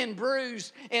cut and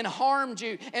bruised and harmed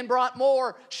you and brought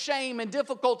more shame and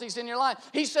difficulties in your life.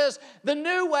 He says, the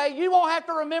new way, you won't have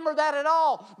to remember that at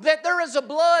all. That there is a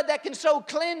blood that can so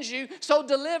cleanse you, so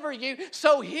deliver you,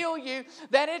 so heal you,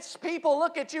 that it's people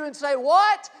look at you and say,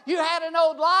 what? You had an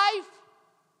old life?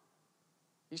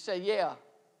 You say, yeah,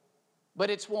 but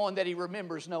it's one that He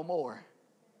remembers no more.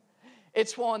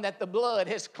 It's one that the blood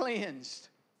has cleansed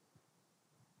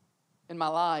in my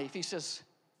life. He says,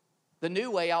 the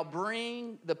new way, I'll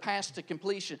bring the past to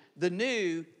completion. The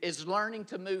new is learning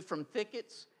to move from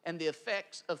thickets and the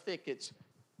effects of thickets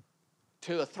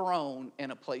to a throne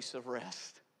and a place of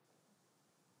rest.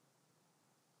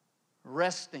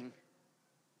 Resting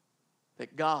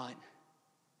that God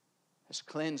has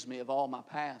cleansed me of all my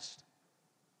past.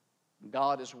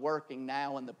 God is working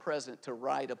now in the present to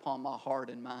write upon my heart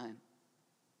and mind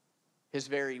His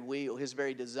very will, His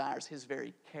very desires, His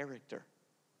very character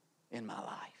in my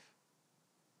life.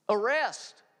 A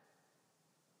rest.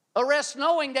 A rest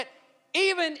knowing that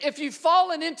even if you've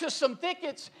fallen into some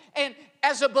thickets and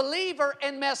as a believer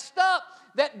and messed up,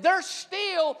 that there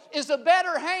still is a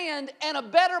better hand and a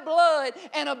better blood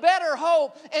and a better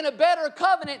hope and a better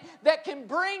covenant that can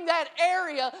bring that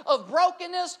area of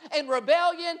brokenness and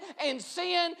rebellion and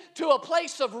sin to a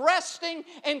place of resting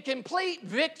and complete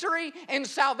victory and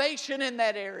salvation in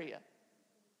that area.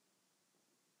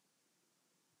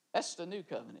 That's the new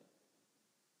covenant.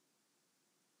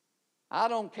 I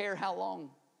don't care how long.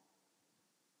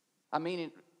 I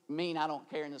mean I don't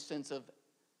care in the sense of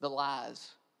the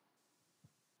lies.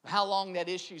 How long that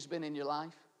issue's been in your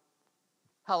life.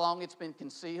 How long it's been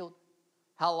concealed.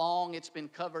 how long it's been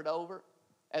covered over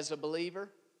as a believer,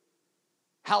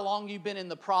 how long you've been in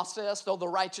the process. Though the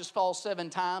righteous falls 7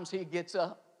 times, he gets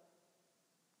up.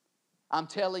 I'm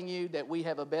telling you that we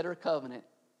have a better covenant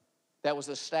that was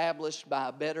established by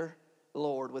a better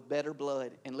Lord with better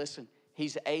blood. And listen,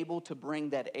 he's able to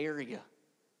bring that area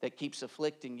that keeps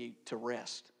afflicting you to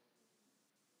rest.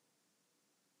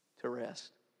 To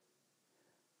rest.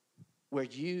 Where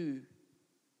you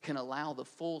can allow the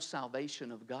full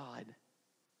salvation of God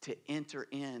to enter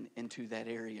into that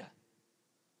area.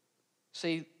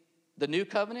 See, the new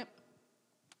covenant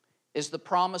is the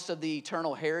promise of the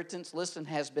eternal inheritance. Listen,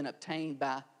 has been obtained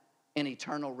by an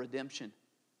eternal redemption.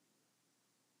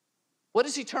 What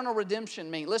does eternal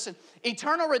redemption mean? Listen,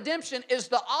 eternal redemption is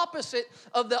the opposite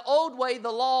of the old way,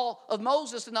 the law of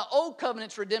Moses and the old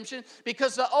covenant's redemption,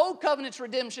 because the old covenant's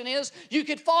redemption is you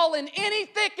could fall in any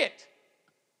thicket.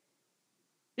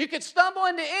 You could stumble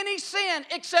into any sin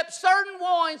except certain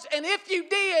ones, and if you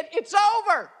did, it's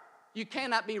over. You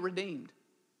cannot be redeemed.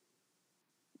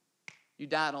 You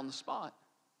died on the spot.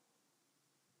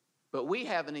 But we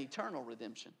have an eternal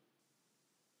redemption.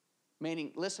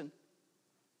 Meaning, listen,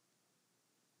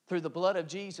 through the blood of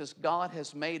Jesus, God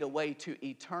has made a way to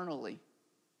eternally,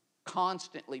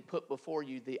 constantly put before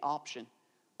you the option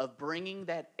of bringing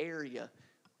that area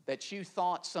that you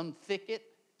thought some thicket,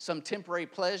 some temporary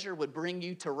pleasure would bring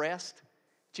you to rest.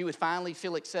 That you would finally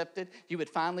feel accepted. You would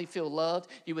finally feel loved.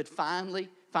 You would finally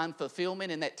find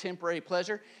fulfillment in that temporary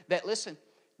pleasure. That, listen,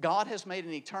 God has made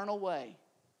an eternal way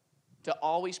to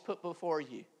always put before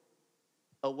you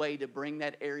a way to bring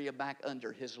that area back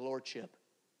under His lordship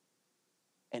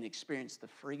and experience the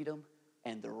freedom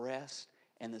and the rest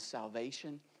and the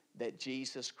salvation that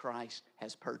Jesus Christ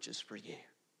has purchased for you.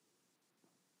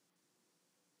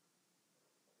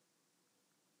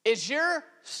 Is your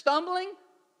stumbling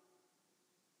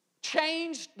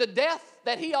changed the death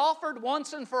that He offered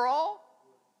once and for all?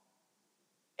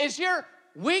 Is your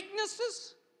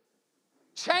weaknesses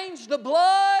changed the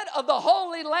blood of the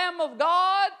holy Lamb of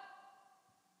God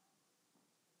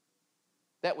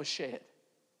that was shed?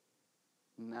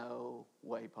 No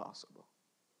way possible.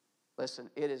 Listen,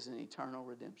 it is an eternal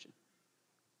redemption.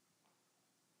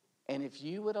 And if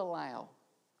you would allow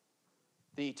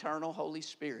the eternal Holy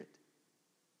Spirit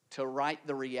to write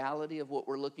the reality of what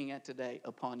we're looking at today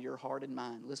upon your heart and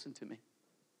mind, listen to me.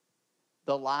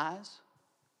 The lies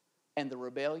and the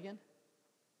rebellion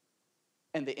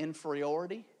and the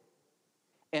inferiority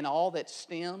and all that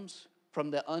stems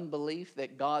from the unbelief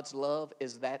that God's love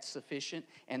is that sufficient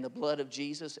and the blood of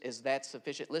Jesus is that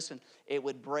sufficient. Listen, it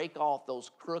would break off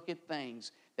those crooked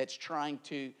things that's trying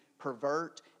to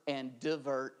pervert and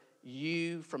divert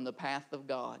you from the path of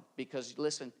God. Because,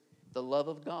 listen, the love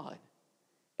of God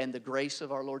and the grace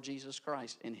of our Lord Jesus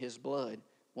Christ and His blood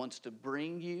wants to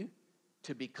bring you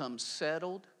to become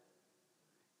settled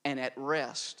and at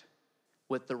rest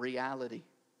with the reality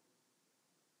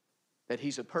that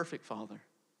He's a perfect Father,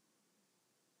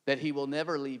 that He will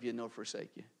never leave you nor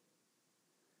forsake you,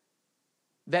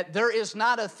 that there is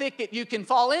not a thicket you can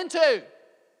fall into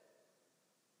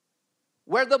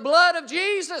where the blood of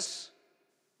Jesus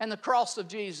and the cross of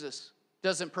Jesus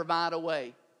doesn't provide a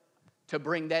way to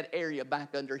bring that area back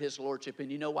under His lordship.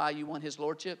 And you know why you want His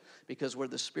lordship? Because where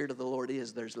the Spirit of the Lord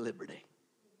is, there's liberty.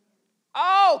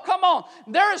 Oh, come on.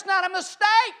 There is not a mistake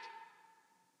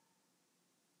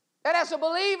that as a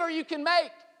believer you can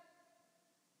make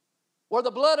where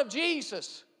the blood of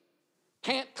Jesus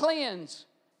can't cleanse.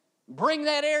 Bring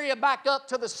that area back up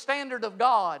to the standard of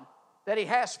God that He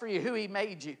has for you, who He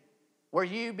made you, where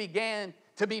you began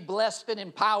to be blessed and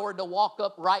empowered to walk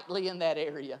uprightly in that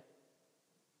area.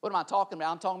 What am I talking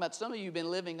about? I'm talking about some of you have been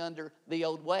living under the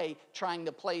old way, trying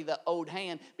to play the old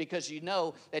hand because you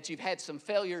know that you've had some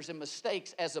failures and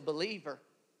mistakes as a believer.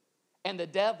 And the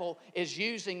devil is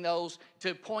using those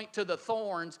to point to the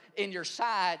thorns in your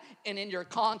side and in your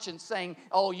conscience saying,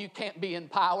 oh, you can't be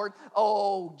empowered.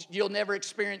 Oh, you'll never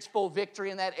experience full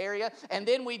victory in that area. And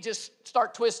then we just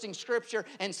start twisting Scripture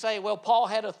and say, well, Paul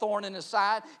had a thorn in his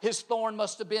side. His thorn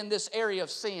must have been this area of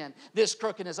sin, this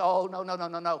crookedness. Oh,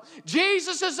 no.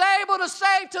 Jesus is able to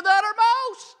save to the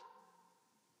uttermost.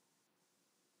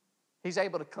 He's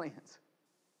able to cleanse.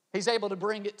 He's able to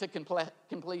bring it to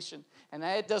completion. And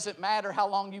it doesn't matter how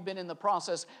long you've been in the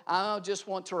process. I just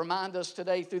want to remind us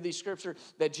today through these scriptures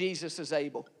that Jesus is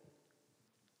able.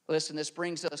 Listen, this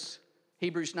brings us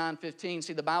Hebrews 9:15.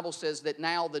 See, the Bible says that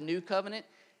now the new covenant,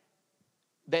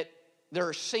 that there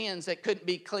are sins that couldn't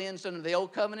be cleansed under the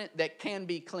old covenant that can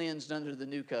be cleansed under the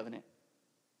new covenant.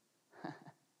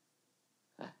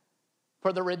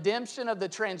 for the redemption of the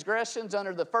transgressions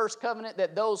under the first covenant,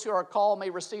 that those who are called may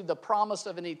receive the promise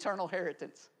of an eternal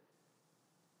inheritance.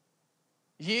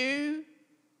 You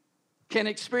can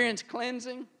experience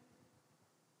cleansing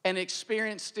and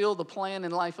experience still the plan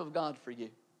and life of God for you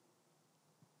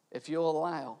if you'll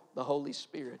allow the Holy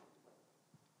Spirit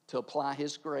to apply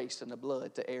His grace and the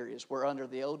blood to areas where under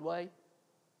the old way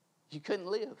you couldn't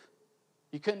live.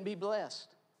 You couldn't be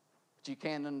blessed. But you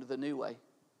can under the new way.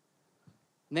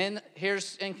 And then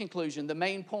here's, in conclusion, the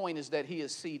main point is that He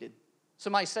is seated.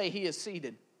 Somebody say He is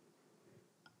seated.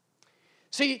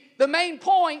 See, the main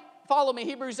point, follow me,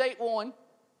 Hebrews 8:1.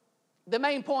 The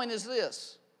main point is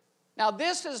this. Now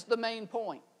this is the main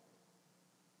point.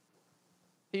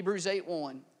 Hebrews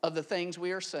 8:1 of the things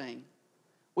we are saying.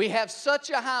 We have such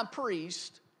a high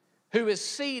priest who is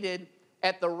seated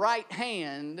at the right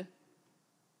hand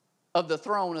of the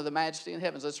throne of the majesty in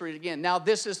heavens. Let's read it again. Now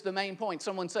this is the main point.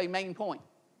 Someone say main point.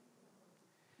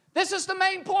 This is the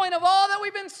main point of all that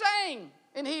we've been saying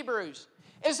in Hebrews,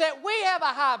 is that we have a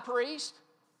high priest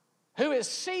who is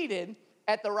seated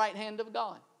at the right hand of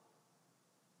God.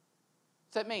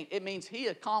 What's that mean? It means He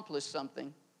accomplished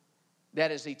something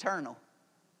that is eternal.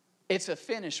 It's a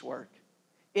finished work.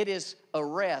 It is a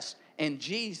rest. And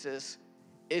Jesus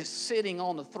is sitting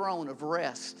on the throne of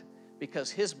rest because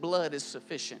His blood is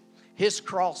sufficient. His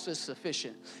cross is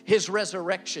sufficient. His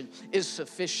resurrection is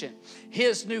sufficient.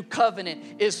 His new covenant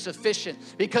is sufficient.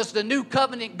 Because the new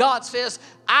covenant, God says,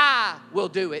 I will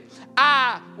do it.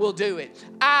 I will do it.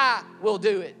 I will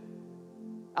do it.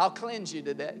 I'll cleanse you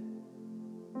today.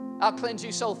 I'll cleanse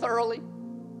you so thoroughly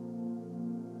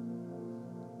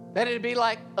that it'd be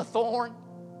like a thorn.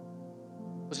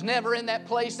 Was never in that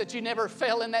place, that you never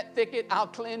fell in that thicket. I'll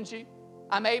cleanse you.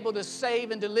 I'm able to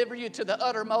save and deliver you to the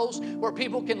uttermost, where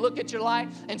people can look at your life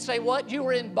and say, what? You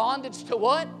were in bondage to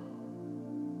what?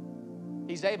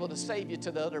 He's able to save you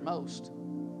to the uttermost.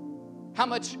 How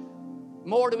much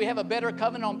more do we have a better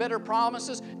covenant on better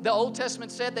promises? The Old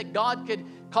Testament said that God could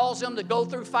cause them to go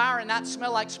through fire and not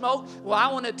smell like smoke. Well,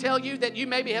 I want to tell you that you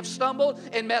maybe have stumbled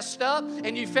and messed up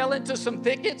and you fell into some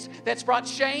thickets that's brought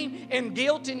shame and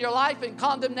guilt in your life and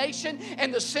condemnation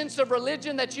and the sense of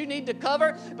religion that you need to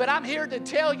cover. But I'm here to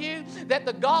tell you that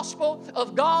the gospel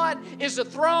of God is a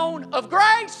throne of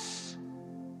grace.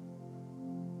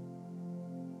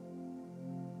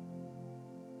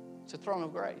 It's a throne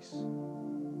of grace.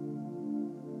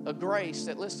 A grace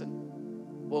that, listen,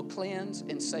 will cleanse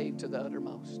and save to the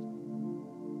uttermost.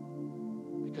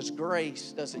 Because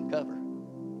grace doesn't cover.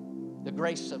 The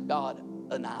grace of God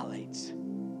annihilates.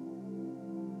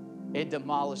 It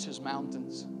demolishes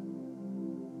mountains.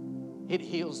 It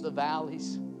heals the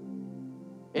valleys.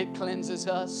 It cleanses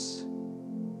us.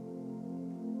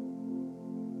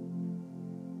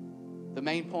 The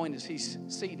main point is He's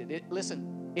seated.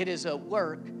 Listen, it is a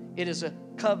work. It is a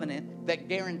covenant that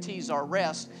guarantees our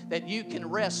rest, that you can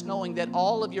rest knowing that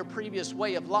all of your previous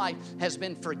way of life has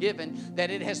been forgiven,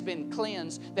 that it has been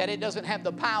cleansed, that it doesn't have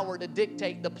the power to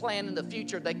dictate the plan and the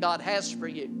future that God has for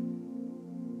you.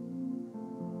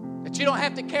 That you don't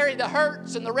have to carry the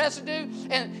hurts and the residue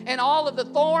and all of the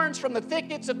thorns from the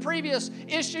thickets of previous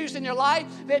issues in your life,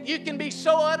 that you can be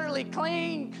so utterly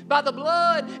clean by the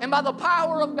blood and by the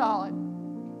power of God.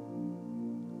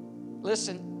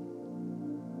 Listen.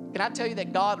 Can I tell you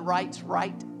that God writes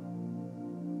right?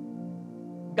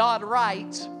 God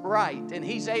writes right, and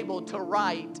He's able to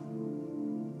write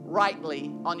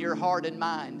rightly on your heart and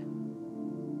mind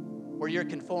where you're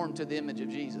conformed to the image of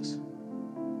Jesus.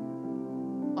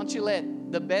 Why don't you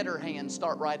let the better hand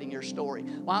start writing your story?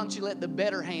 Why don't you let the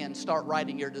better hand start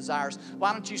writing your desires?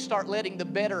 Why don't you start letting the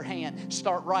better hand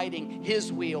start writing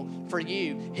His will for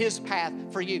you, His path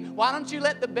for you? Why don't you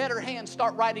let the better hand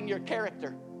start writing your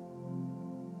character?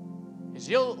 As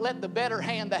you'll let the better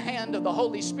hand, the hand of the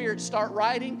Holy Spirit, start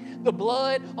writing the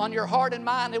blood on your heart and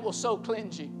mind, it will so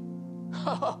cleanse you.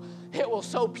 It will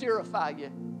so purify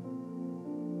you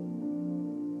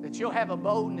that you'll have a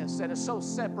boldness that is so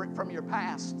separate from your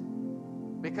past,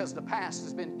 because the past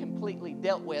has been completely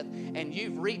dealt with and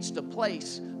you've reached a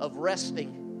place of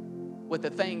resting with the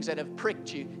things that have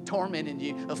pricked you, tormented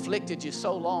you, afflicted you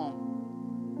so long.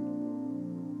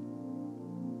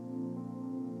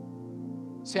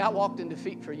 See, I walked in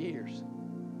defeat for years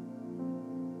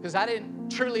because I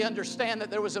didn't truly understand that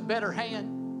there was a better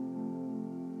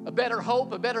hand, a better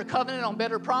hope, a better covenant on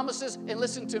better promises. And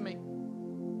listen to me.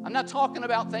 I'm not talking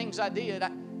about things I did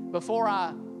before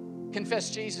I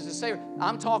confessed Jesus as Savior.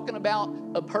 I'm talking about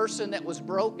a person that was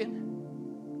broken,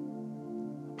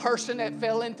 a person that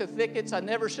fell into thickets I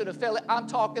never should have fell in. I'm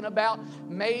talking about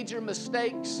major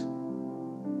mistakes.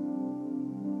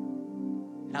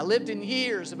 And I lived in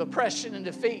years of oppression and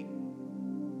defeat.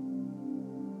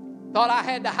 Thought I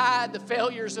had to hide the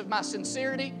failures of my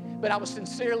sincerity, but I was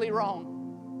sincerely wrong.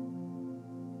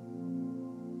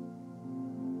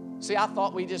 See, I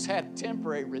thought we just had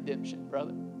temporary redemption,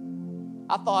 brother.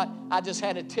 I thought I just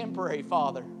had a temporary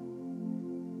Father.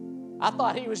 I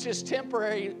thought He was just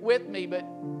temporary with me, but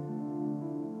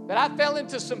I fell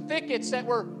into some thickets that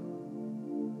were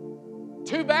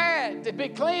too bad to be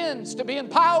cleansed, to be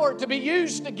empowered, to be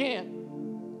used again.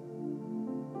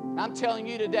 I'm telling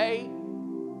you today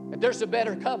that there's a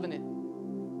better covenant.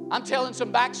 I'm telling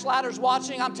some backsliders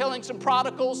watching. I'm telling some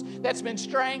prodigals that's been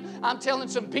straying. I'm telling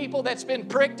some people that's been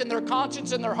pricked in their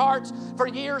conscience and their hearts for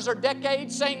years or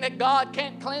decades, saying that God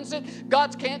can't cleanse it,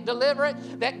 God can't deliver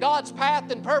it, that God's path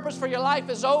and purpose for your life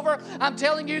is over. I'm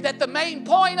telling you that the main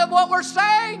point of what we're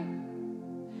saying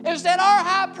is that our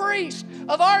high priest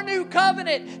of our new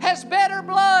covenant has better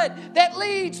blood that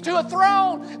leads to a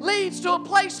throne, leads to a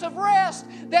place of rest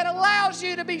that allows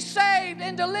you to be saved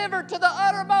and delivered to the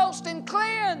uttermost and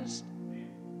cleansed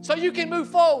so you can move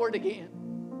forward again.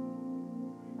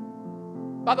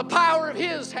 By the power of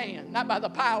His hand, not by the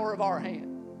power of our hand.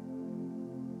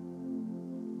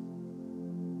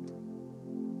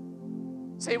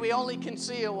 See, we only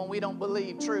conceal when we don't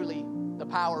believe truly the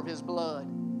power of His blood.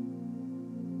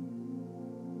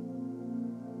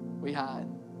 We hide.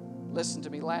 Listen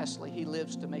to me lastly, He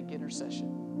lives to make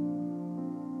intercession.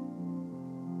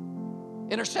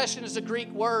 Intercession is a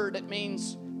Greek word that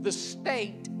means the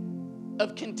state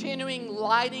of continuing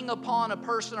lighting upon a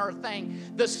person or a thing.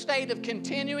 The state of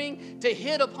continuing to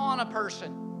hit upon a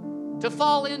person, to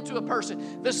fall into a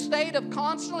person. The state of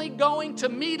constantly going to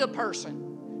meet a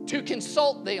person, to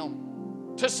consult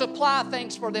them, to supply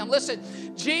things for them. Listen,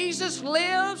 Jesus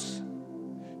lives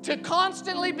to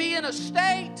constantly be in a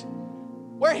state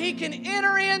where He can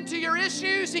enter into your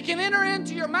issues, He can enter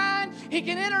into your mind, He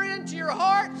can enter into your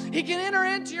heart, He can enter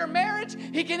into your marriage,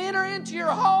 He can enter into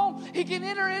your home, He can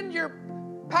enter into your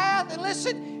path, and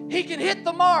listen, He can hit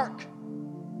the mark.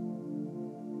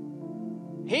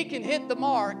 He can hit the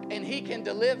mark, and He can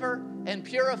deliver and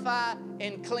purify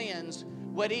and cleanse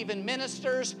what even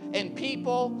ministers and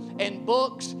people and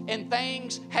books and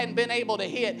things hadn't been able to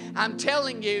hit. I'm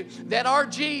telling you that our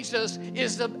Jesus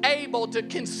is able to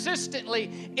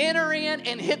consistently enter in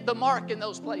and hit the mark in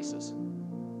those places.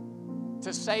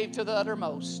 To save to the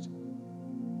uttermost.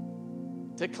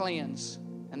 To cleanse.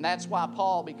 And that's why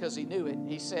Paul, because he knew it,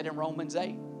 he said in Romans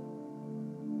 8,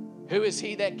 who is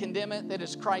He that condemneth? That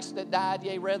is Christ that died,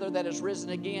 yea, rather, that is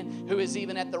risen again, who is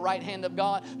even at the right hand of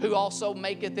God, who also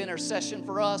maketh intercession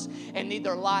for us. And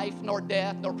neither life, nor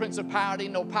death, nor principality,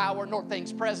 nor power, nor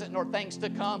things present, nor things to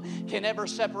come can ever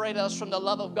separate us from the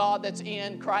love of God that's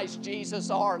in Christ Jesus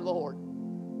our Lord.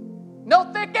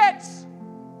 No thickets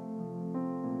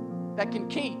that can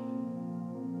keep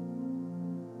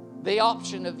the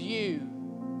option of you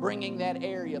bringing that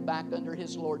area back under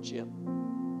His lordship,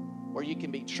 where you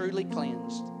can be truly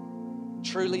cleansed,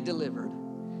 truly delivered,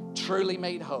 truly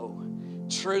made whole,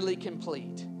 truly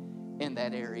complete in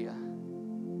that area.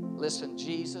 Listen,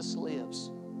 Jesus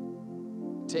lives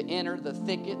to enter the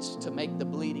thickets to make the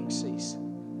bleeding cease.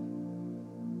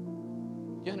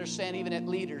 You understand, even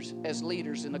as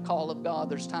leaders in the call of God,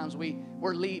 there's times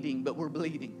we're leading, but we're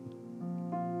bleeding.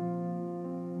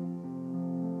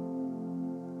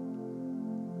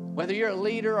 Whether you're a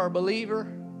leader or a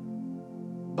believer,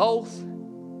 both.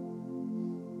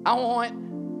 I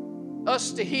want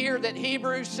us to hear that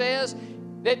Hebrews says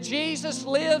that Jesus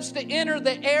lives to enter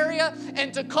the area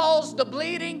and to cause the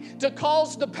bleeding, to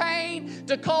cause the pain,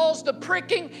 to cause the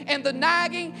pricking and the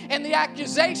nagging and the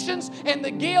accusations and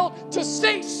the guilt to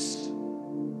cease.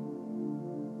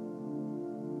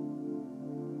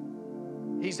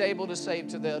 He's able to save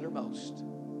to the uttermost.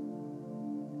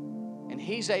 And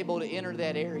He's able to enter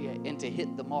that area and to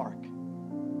hit the mark.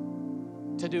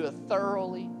 To do a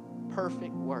thoroughly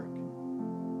perfect work.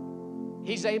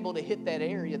 He's able to hit that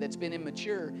area that's been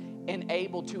immature and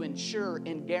able to ensure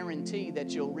and guarantee that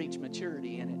you'll reach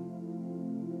maturity in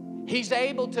it. He's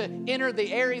able to enter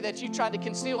the area that you tried to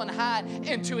conceal and hide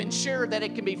and to ensure that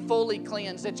it can be fully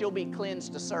cleansed, that you'll be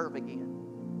cleansed to serve again.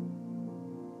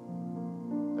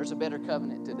 There's a better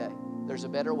covenant today. There's a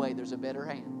better way. There's a better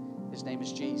hand. His name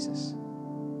is Jesus.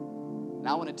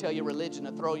 Now I want to tell you, religion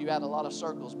will throw you out a lot of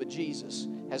circles, but Jesus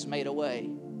has made a way.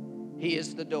 He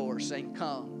is the door saying,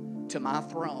 come to my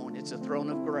throne. It's a throne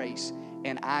of grace,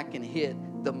 and I can hit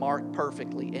the mark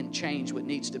perfectly and change what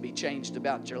needs to be changed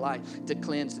about your life, to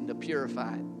cleanse and to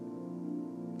purify it.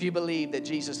 if you believe that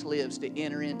Jesus lives to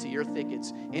enter into your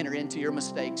thickets, enter into your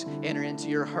mistakes, enter into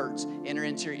your hurts, enter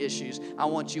into your issues, I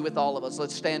want you with all of us.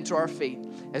 Let's stand to our feet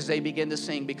as they begin to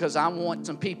sing, because I want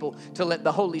some people to let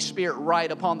the Holy Spirit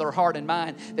write upon their heart and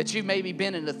mind that you've maybe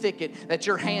been in a thicket, that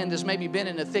your hand has maybe been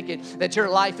in a thicket, that your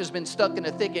life has been stuck in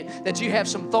a thicket, that you have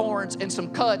some thorns and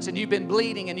some cuts and you've been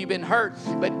bleeding and you've been hurt.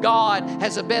 But God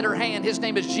has a better hand. His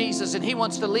name is Jesus, and He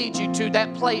wants to lead you to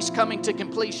that place coming to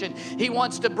completion. He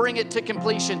wants to bring it to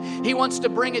completion. He wants to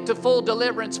bring it to full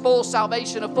deliverance, full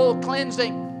salvation, a full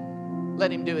cleansing.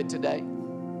 Let Him do it today.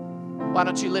 Why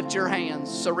don't you lift your hands,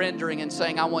 surrendering and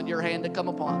saying, I want your hand to come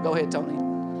upon. Go ahead, Tony.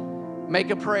 Make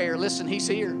a prayer. Listen, He's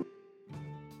here.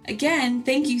 Again,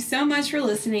 thank you so much for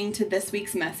listening to this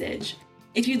week's message.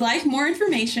 If you'd like more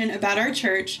information about our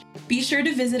church, be sure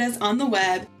to visit us on the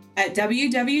web at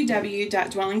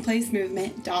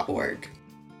www.dwellingplacemovement.org.